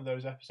through one of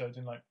those episodes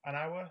in like an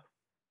hour.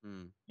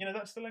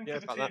 That's the length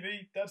of a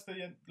TV. That's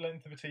the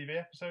length of a TV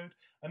episode.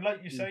 And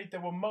like you say,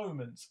 there were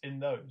moments in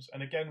those.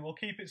 And again, we'll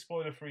keep it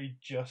spoiler free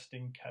just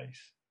in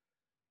case,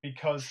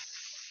 because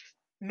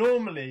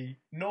normally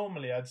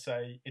I'd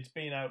say it's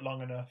been out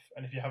long enough,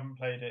 and if you haven't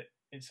played it,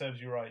 it serves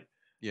you right.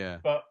 Yeah.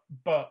 But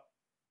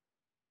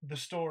the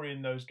story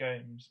in those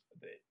games,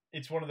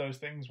 it's one of those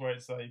things where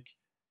it's like,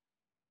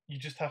 you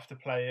just have to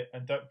play it,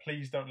 and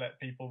please don't let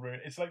people ruin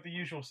it. It's like The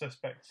Usual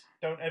Suspects.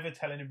 Don't ever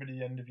tell anybody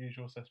the end of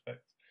Usual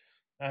Suspects.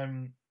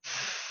 And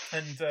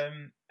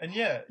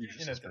yeah,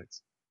 Usual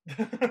Suspects.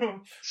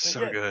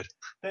 So good.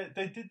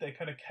 They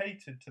kind of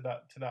catered to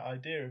that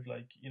idea of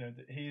like,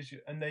 that he's,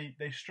 and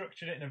they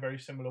structured it in a very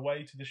similar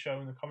way to the show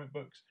and the comic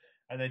books,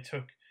 and they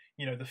took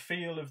the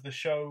feel of the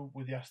show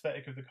with the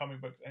aesthetic of the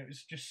comic book, and it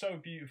was just so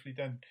beautifully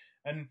done.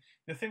 And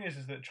the thing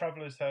is that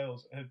Traveller's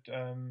Tales had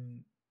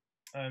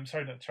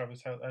sorry, not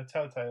Traveller's Tales,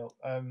 Telltale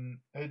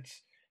had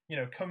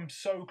come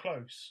so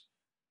close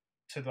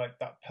to like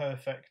that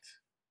perfect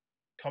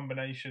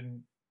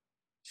combination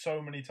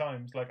so many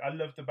times. Like, I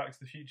loved the Back to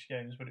the Future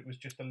games, but it was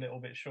just a little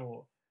bit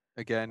short.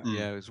 Again,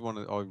 yeah, it was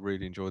I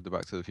really enjoyed the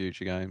Back to the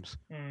Future games.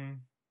 And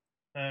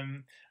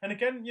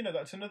again,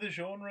 that's another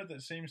genre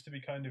that seems to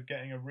be kind of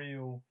getting a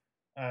real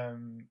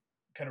kind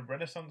of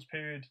renaissance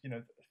period.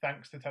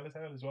 Thanks to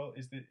Telltale as well.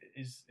 Is the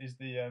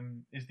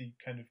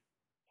kind of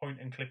point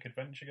and click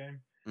adventure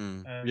game.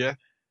 Yeah.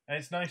 And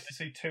it's nice to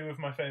see two of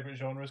my favourite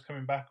genres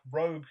coming back: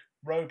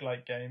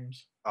 roguelike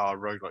games.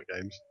 Roguelike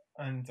games.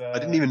 And I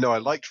didn't even know I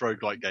liked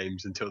roguelike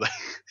games until they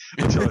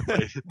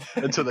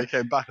until they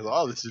came back. I was like,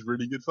 oh, this is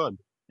really good fun.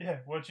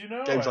 Yeah, what do you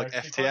know? Games like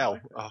FTL.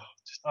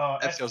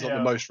 FTL's not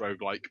the most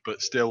roguelike, but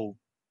still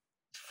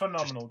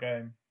phenomenal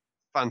game.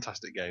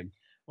 Fantastic game.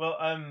 Well,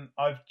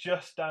 I've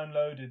just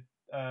downloaded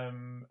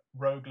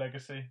Rogue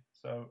Legacy,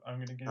 so I'm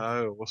going to give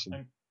awesome.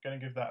 I'm going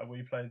to give that a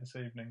wee play this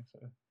evening. So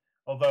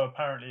although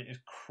apparently it is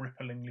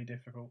cripplingly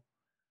difficult.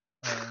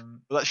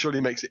 But that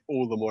surely makes it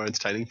all the more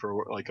entertaining for a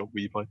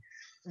Wii play.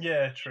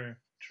 Yeah, true.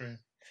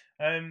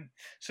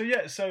 So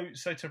yeah, so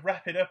to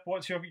wrap it up,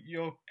 what's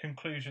your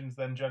conclusions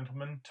then,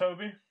 gentlemen?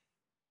 Toby?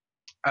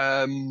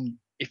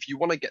 If you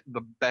want to get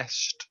the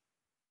best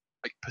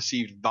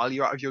perceived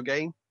value out of your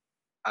game,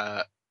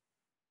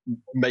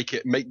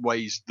 make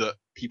ways that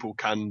people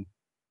can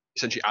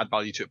essentially add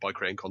value to it by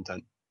creating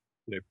content.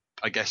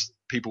 I guess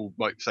people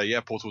might say,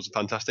 yeah, Portals are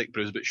fantastic, but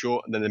it was a bit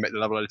short, and then they make the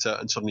level editor,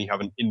 and suddenly you have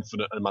an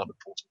infinite amount of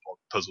Portal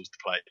puzzles to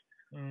play.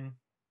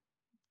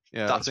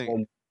 Yeah, that's I think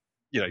one.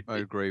 I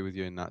agree with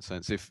you in that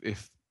sense. If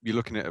you're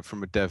looking at it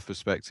from a dev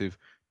perspective,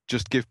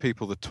 just give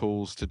people the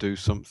tools to do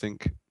something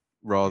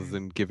rather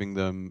than giving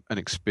them an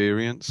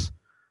experience.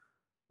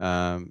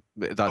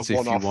 That's if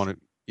you want to,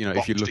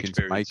 if you're looking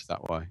to make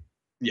that way.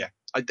 Yeah,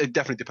 it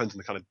definitely depends on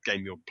the kind of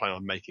game you're planning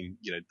on making.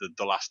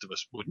 The Last of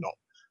Us would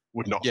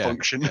not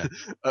function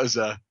as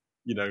a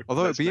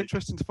Although it'd be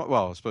interesting to find.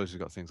 Well, I suppose we've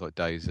got things like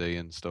DayZ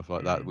and stuff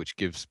like that, which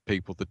gives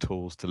people the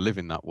tools to live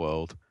in that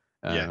world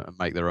and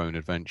make their own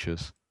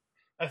adventures.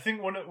 I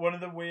think one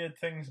of the weird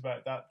things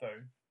about that,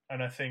 though,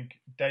 and I think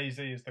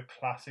DayZ is the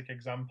classic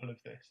example of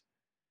this,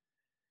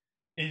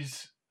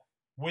 is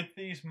with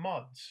these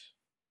mods,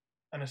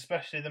 and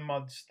especially the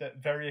mods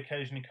that very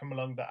occasionally come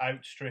along that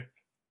outstrip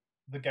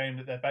the game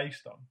that they're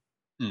based on.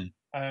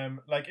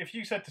 Like if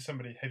you said to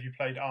somebody, "Have you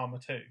played Arma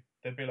 2?"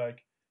 They'd be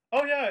like,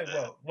 "Oh yeah,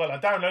 well, I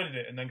downloaded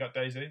it and then got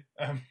DayZ."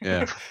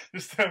 Yeah,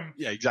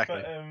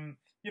 exactly.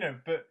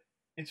 But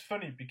it's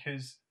funny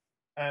because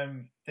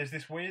there's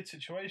this weird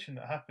situation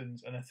that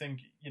happens, and I think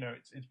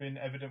it's been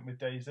evident with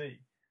DayZ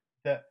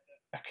that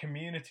a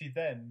community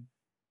then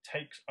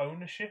takes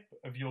ownership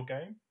of your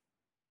game,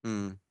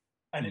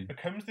 and it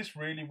becomes this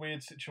really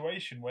weird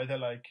situation where they're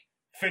like,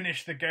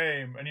 "Finish the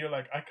game," and you're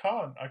like, "I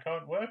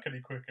can't work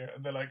any quicker,"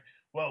 and they're like,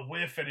 "Well,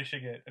 we're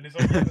finishing it," and it's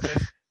like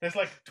there's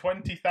like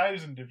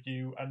 20,000 of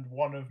you and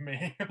one of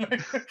me,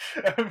 but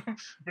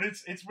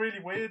it's really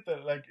weird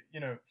that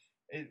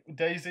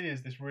DayZ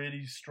is this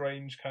really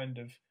strange kind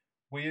of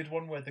weird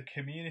one where the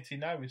community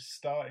now is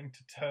starting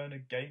to turn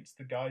against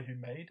the guy who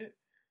made it.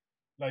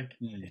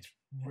 It's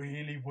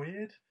really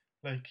weird.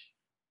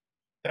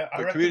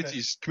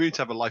 Communities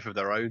have a life of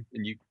their own,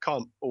 and you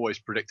can't always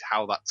predict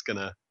how that's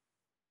gonna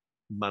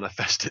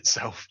manifest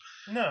itself.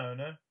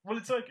 No. Well,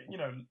 it's like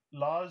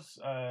Lars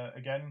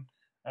again.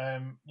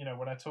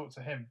 When I talked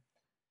to him,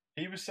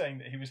 he was saying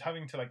that he was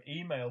having to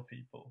email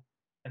people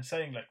and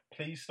saying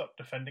please stop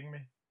defending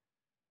me.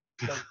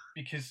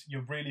 Because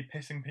you're really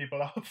pissing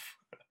people off,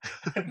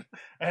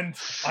 and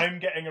I'm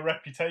getting a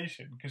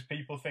reputation because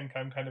people think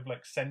I'm kind of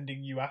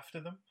sending you after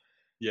them.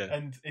 Yeah,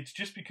 and it's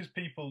just because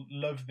people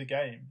love the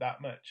game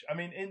that much. I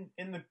mean,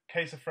 in the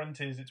case of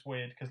Frontiers, it's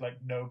weird because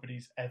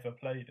nobody's ever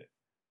played it.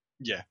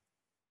 Yeah.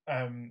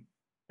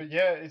 But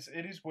yeah,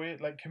 it is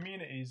weird.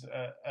 Communities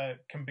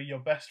can be your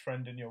best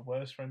friend and your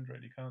worst friend,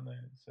 really, can't they?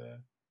 It's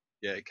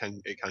yeah, it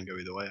can go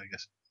either way, I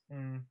guess.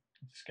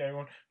 It's a scary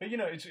one, but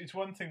it's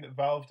one thing that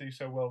Valve do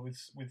so well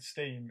with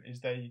Steam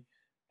is they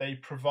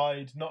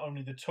provide not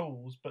only the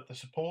tools but the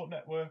support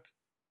network.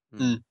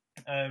 And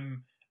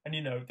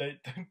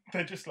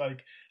they just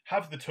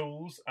have the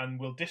tools and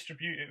we'll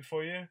distribute it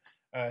for you.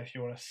 If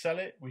you want to sell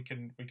it, we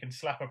can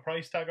slap a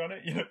price tag on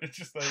it. It's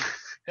just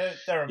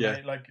they're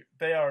amazing.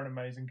 They are an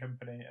amazing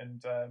company,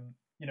 and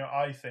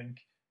I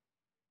think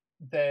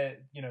they're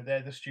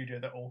the studio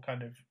that all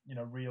kind of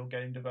real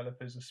game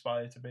developers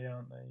aspire to be,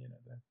 aren't they?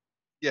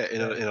 Yeah,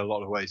 in a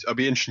lot of ways. It'll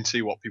be interesting to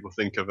see what people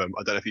think of them.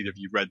 I don't know if either of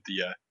you read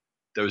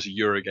there was a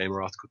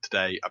Eurogamer article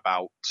today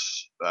about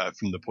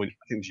from the point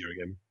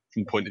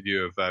of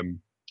view of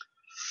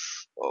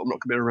I'm not going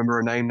to be able to remember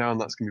her name now,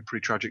 and that's going to be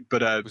pretty tragic. But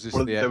there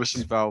was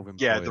some Valve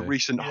employee? the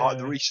recent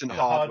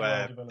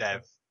hardware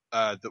dev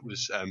that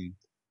was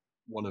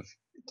one of.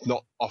 It's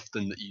not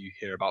often that you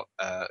hear about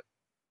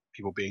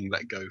people being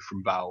let go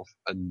from Valve,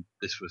 and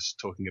this was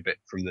talking a bit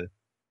from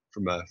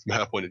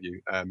her point of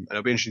view. And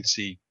it'll be interesting to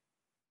see,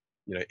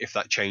 if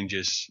that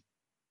changes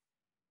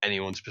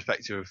anyone's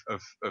perspective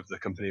of the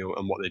company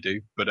and what they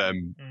do. But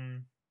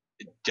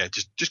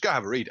just go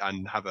have a read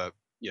and have a.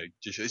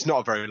 It's not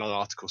a very long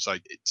article, so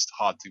it's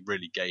hard to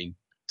really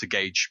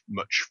gauge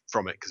much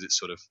from it because it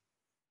sort of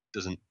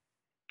doesn't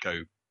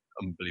go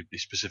unbelievably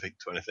specific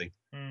to anything.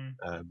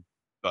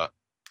 But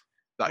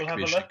that we'll could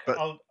be have a look. But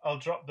I'll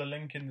drop the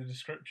link in the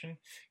description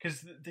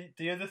because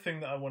the other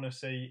thing that I want to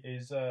see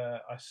is I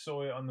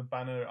saw it on the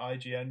banner at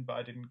IGN, but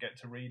I didn't get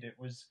to read it.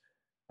 Was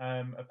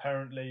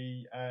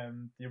apparently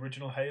the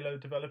original Halo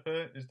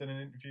developer has done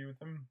an interview with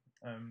them.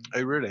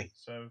 Oh, really?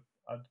 So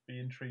I'd be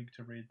intrigued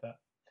to read that.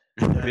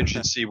 It'd be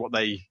interesting to see what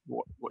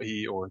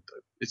he, or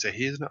it's a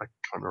he, isn't it? I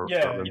can't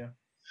remember.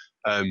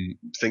 Yeah.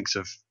 Thinks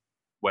of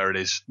where it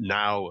is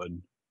now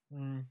and.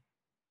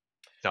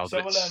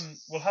 So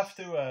we'll have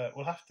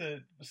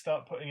to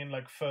start putting in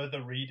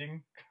further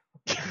reading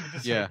in the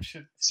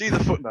description. See the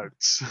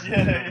footnotes.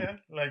 yeah,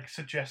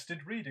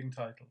 suggested reading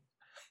titles.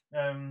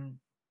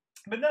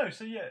 But no,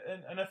 so yeah,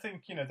 and I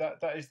think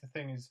that is the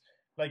thing is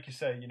like you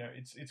say,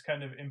 it's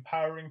kind of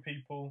empowering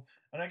people,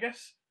 and I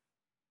guess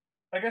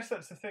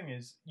that's the thing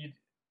is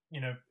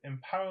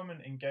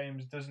empowerment in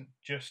games doesn't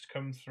just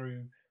come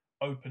through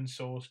open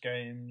source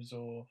games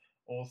or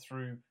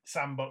through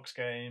sandbox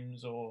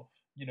games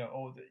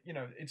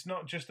it's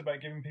not just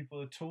about giving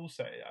people a tool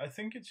set. I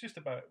think it's just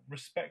about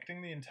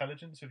respecting the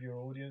intelligence of your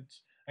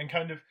audience and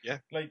kind of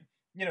like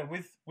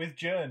with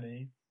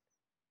Journey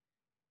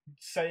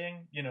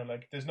saying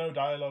like there's no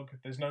dialogue,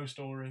 there's no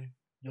story,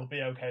 you'll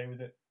be okay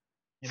with it.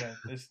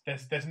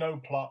 There's no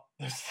plot.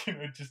 There's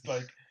just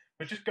like,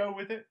 but just go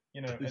with it.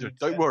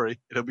 Don't worry,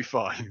 it'll be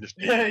fine. Just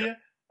yeah,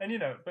 and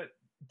but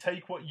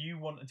take what you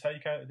want to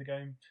take out of the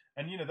game,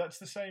 and that's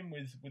the same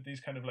with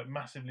these kind of like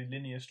massively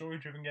linear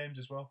story-driven games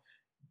as well.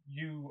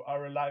 You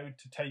are allowed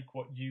to take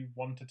what you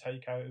want to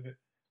take out of it,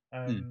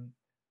 and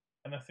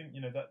I think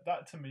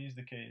that to me is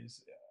the key.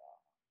 Is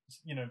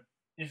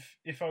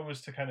if I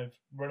was to kind of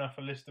run off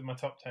a list of my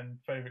top 10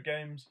 favorite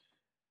games,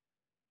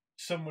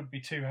 some would be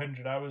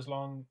 200 hours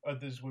long,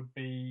 others would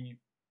be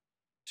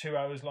 2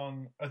 hours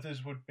long,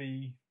 others would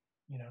be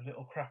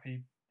little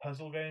crappy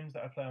puzzle games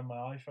that I play on my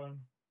iPhone.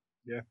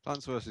 Yeah,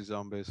 Plants vs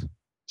Zombies.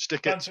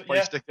 Stick-Its,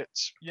 play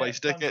Stick-Its. Play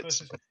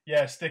Stick-Its.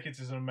 Yeah, Stick-Its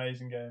is an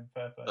amazing game.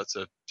 Fair play. That's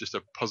just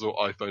a puzzle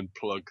iPhone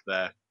plug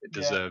there. It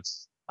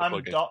deserves the and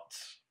plug-in.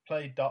 Dots.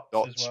 Play Dots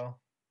as well.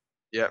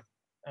 Yeah.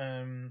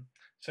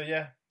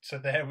 So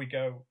there we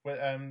go.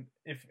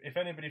 If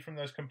anybody from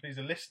those companies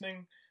are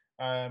listening,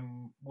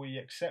 we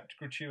accept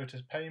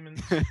gratuitous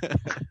payments.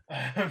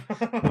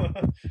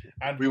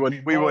 And we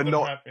were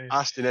not happy.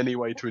 Asked in any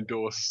way to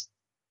endorse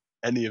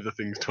any of the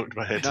things talked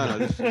about here. No,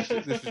 this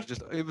was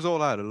just, it was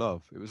all out of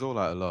love. It was all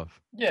out of love.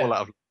 Yeah. All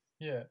out of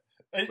yeah.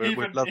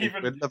 We're loving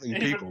people.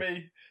 Even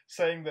me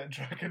saying that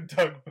Dragon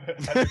Dog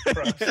had a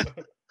crash.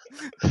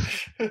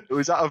 It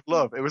was out of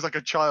love. It was like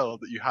a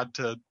child that you had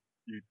to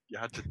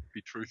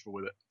be truthful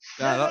with it.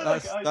 Yeah,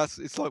 that's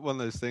it's like one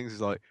of those things.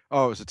 It's like,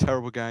 oh, it was a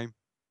terrible game.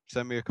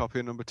 Send me a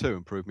copy of number 2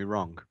 and prove me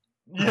wrong.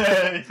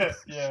 Yeah.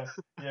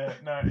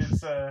 No,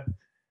 it's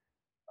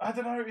I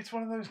don't know. It's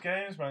one of those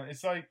games, man.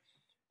 It's like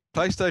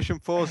PlayStation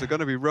 4s are going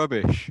to be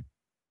rubbish.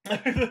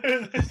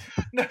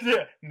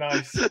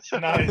 Nice,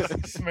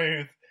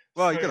 smooth.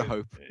 Well, you got to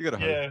hope.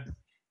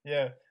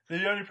 Yeah.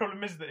 The only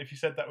problem is that if you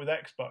said that with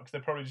Xbox,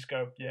 they'd probably just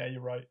go, "Yeah,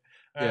 you're right."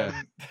 Well,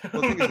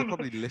 the thing is, they're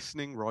probably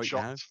listening right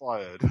now. Shots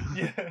fired.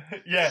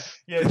 Yeah,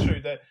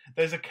 true.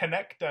 There's a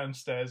Connect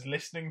downstairs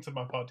listening to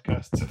my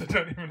podcast, so they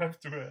don't even have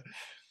to.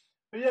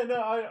 But yeah, no,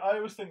 I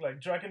always think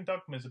like Dragon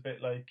Dogma is a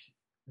bit like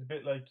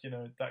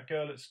that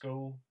girl at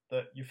school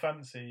that you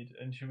fancied,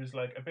 and she was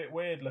like a bit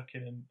weird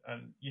looking,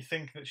 and you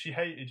think that she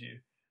hated you,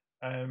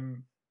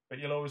 but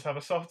you'll always have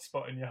a soft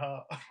spot in your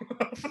heart.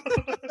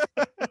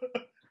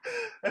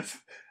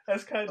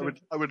 That's kind of.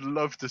 I would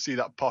love to see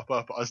that pop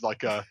up as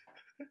like a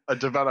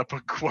developer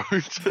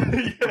quote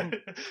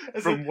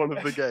from one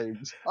of the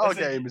games. Our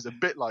game is a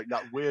bit like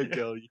that weird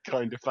girl you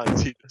kind of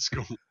fancied at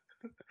school.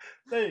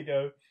 There you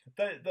go.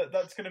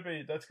 That's gonna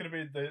be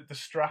the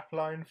strap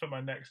line for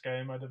my next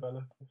game I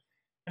develop.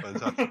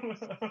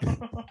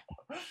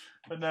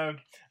 But no,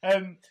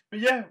 but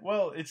yeah.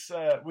 Well, it's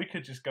we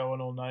could just go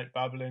on all night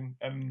babbling,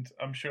 and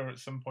I'm sure at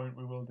some point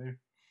we will do.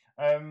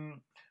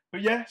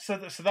 But yeah, so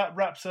that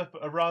wraps up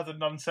a rather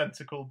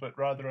nonsensical but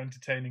rather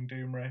entertaining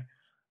Doomray.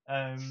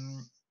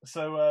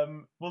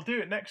 So we'll do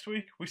it next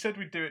week. We said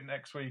we'd do it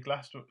next week,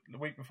 the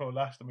week before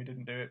last, and we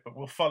didn't do it, but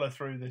we'll follow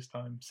through this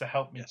time. So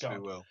help me God. Yes,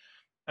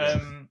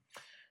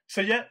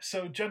 we will.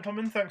 So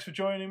gentlemen, thanks for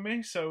joining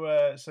me.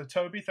 So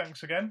Toby,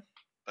 thanks again.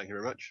 Thank you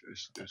very much.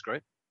 It was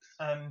great.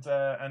 And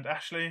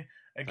Ashley,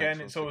 again,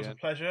 Thanks it's always a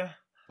pleasure.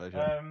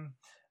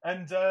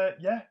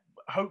 Yeah,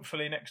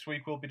 hopefully next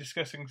week we'll be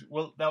discussing.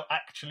 There'll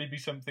actually be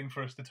something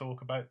for us to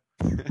talk about.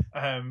 Which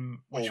or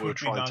we'll would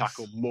try be and nice.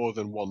 tackle more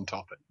than one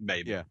topic,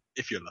 maybe. Yeah.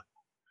 If you're lucky.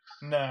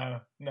 No,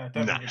 don't be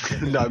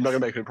ridiculous. No, I'm not going to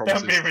make any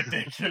promises. Don't be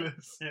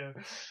ridiculous. Yeah.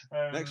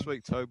 Next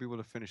week, Toby will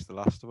have finished The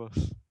Last of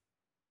Us.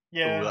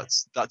 Yeah. Ooh,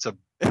 that's a.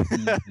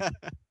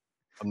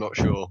 I'm not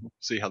sure.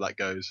 See how that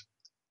goes.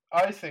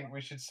 I think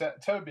we should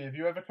set. Toby, have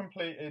you ever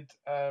completed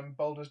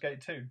Baldur's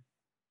Gate 2?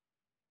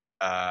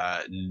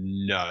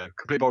 No.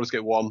 Complete Baldur's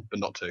Gate 1, but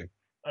not 2.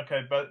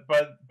 Okay, but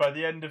by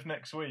the end of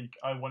next week,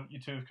 I want you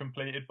to have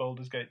completed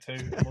Baldur's Gate 2,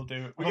 and we'll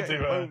do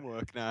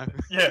homework now.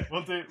 Yeah,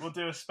 we'll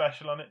do a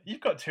special on it.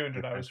 You've got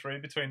 200 hours free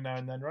between now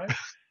and then, right?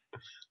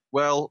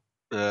 Well,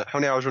 how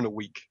many hours are in a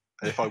week?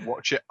 And if I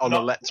watch it on a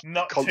Let's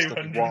Play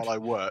constantly 200. while I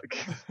work,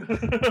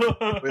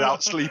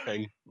 without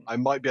sleeping, I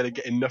might be able to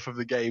get enough of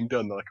the game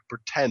done that I can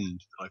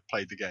pretend I've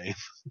played the game.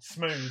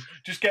 Smooth.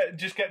 Just get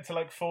to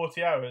like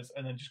 40 hours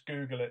and then just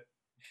Google it.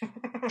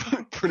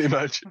 Pretty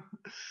much.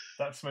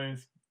 That's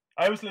smooth.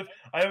 I always live.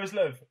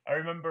 I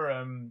remember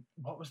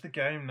what was the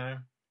game now?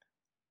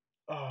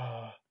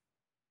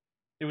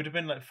 It would have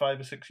been like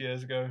 5 or 6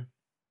 years ago.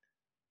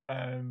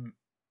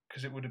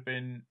 Because it would have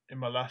been in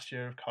my last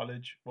year of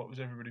college. What was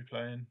everybody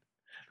playing?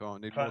 Go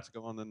on, need more to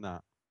go on than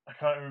that. I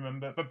can't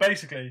remember. But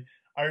basically,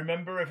 I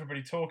remember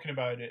everybody talking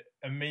about it,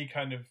 and me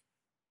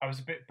I was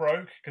a bit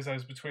broke because I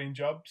was between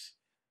jobs.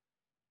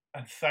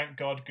 and thank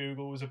God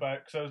Google was about,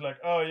 because I was like,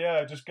 oh yeah,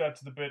 I just got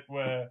to the bit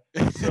where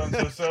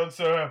so and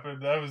so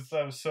happened.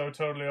 That was so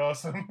totally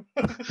awesome.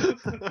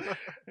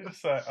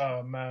 It's like,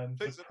 oh man,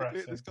 Please don't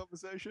repeat depressing. this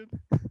conversation.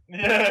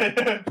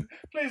 Yeah,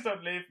 please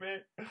don't leave me.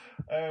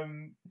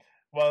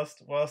 Whilst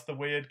the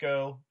weird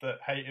girl that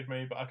hated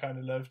me but I kind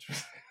of loved,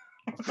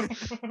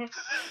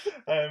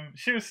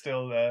 she was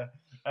still there.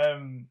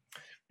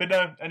 But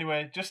no,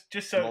 anyway, just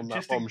in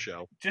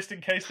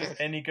case there's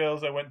any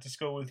girls I went to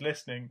school with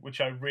listening,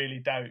 which I really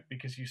doubt,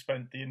 because you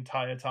spent the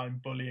entire time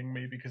bullying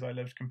me because I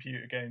loved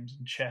computer games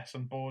and chess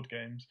and board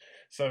games.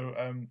 So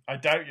I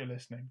doubt you're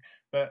listening,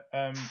 but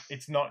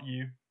it's not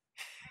you.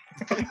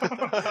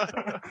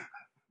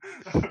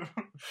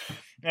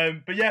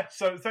 But yeah,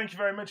 so thank you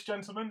very much,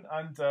 gentlemen,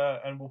 and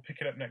we'll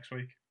pick it up next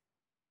week.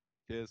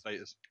 Cheers.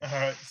 Laters. All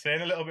right, see you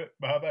in a little bit.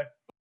 Bye bye.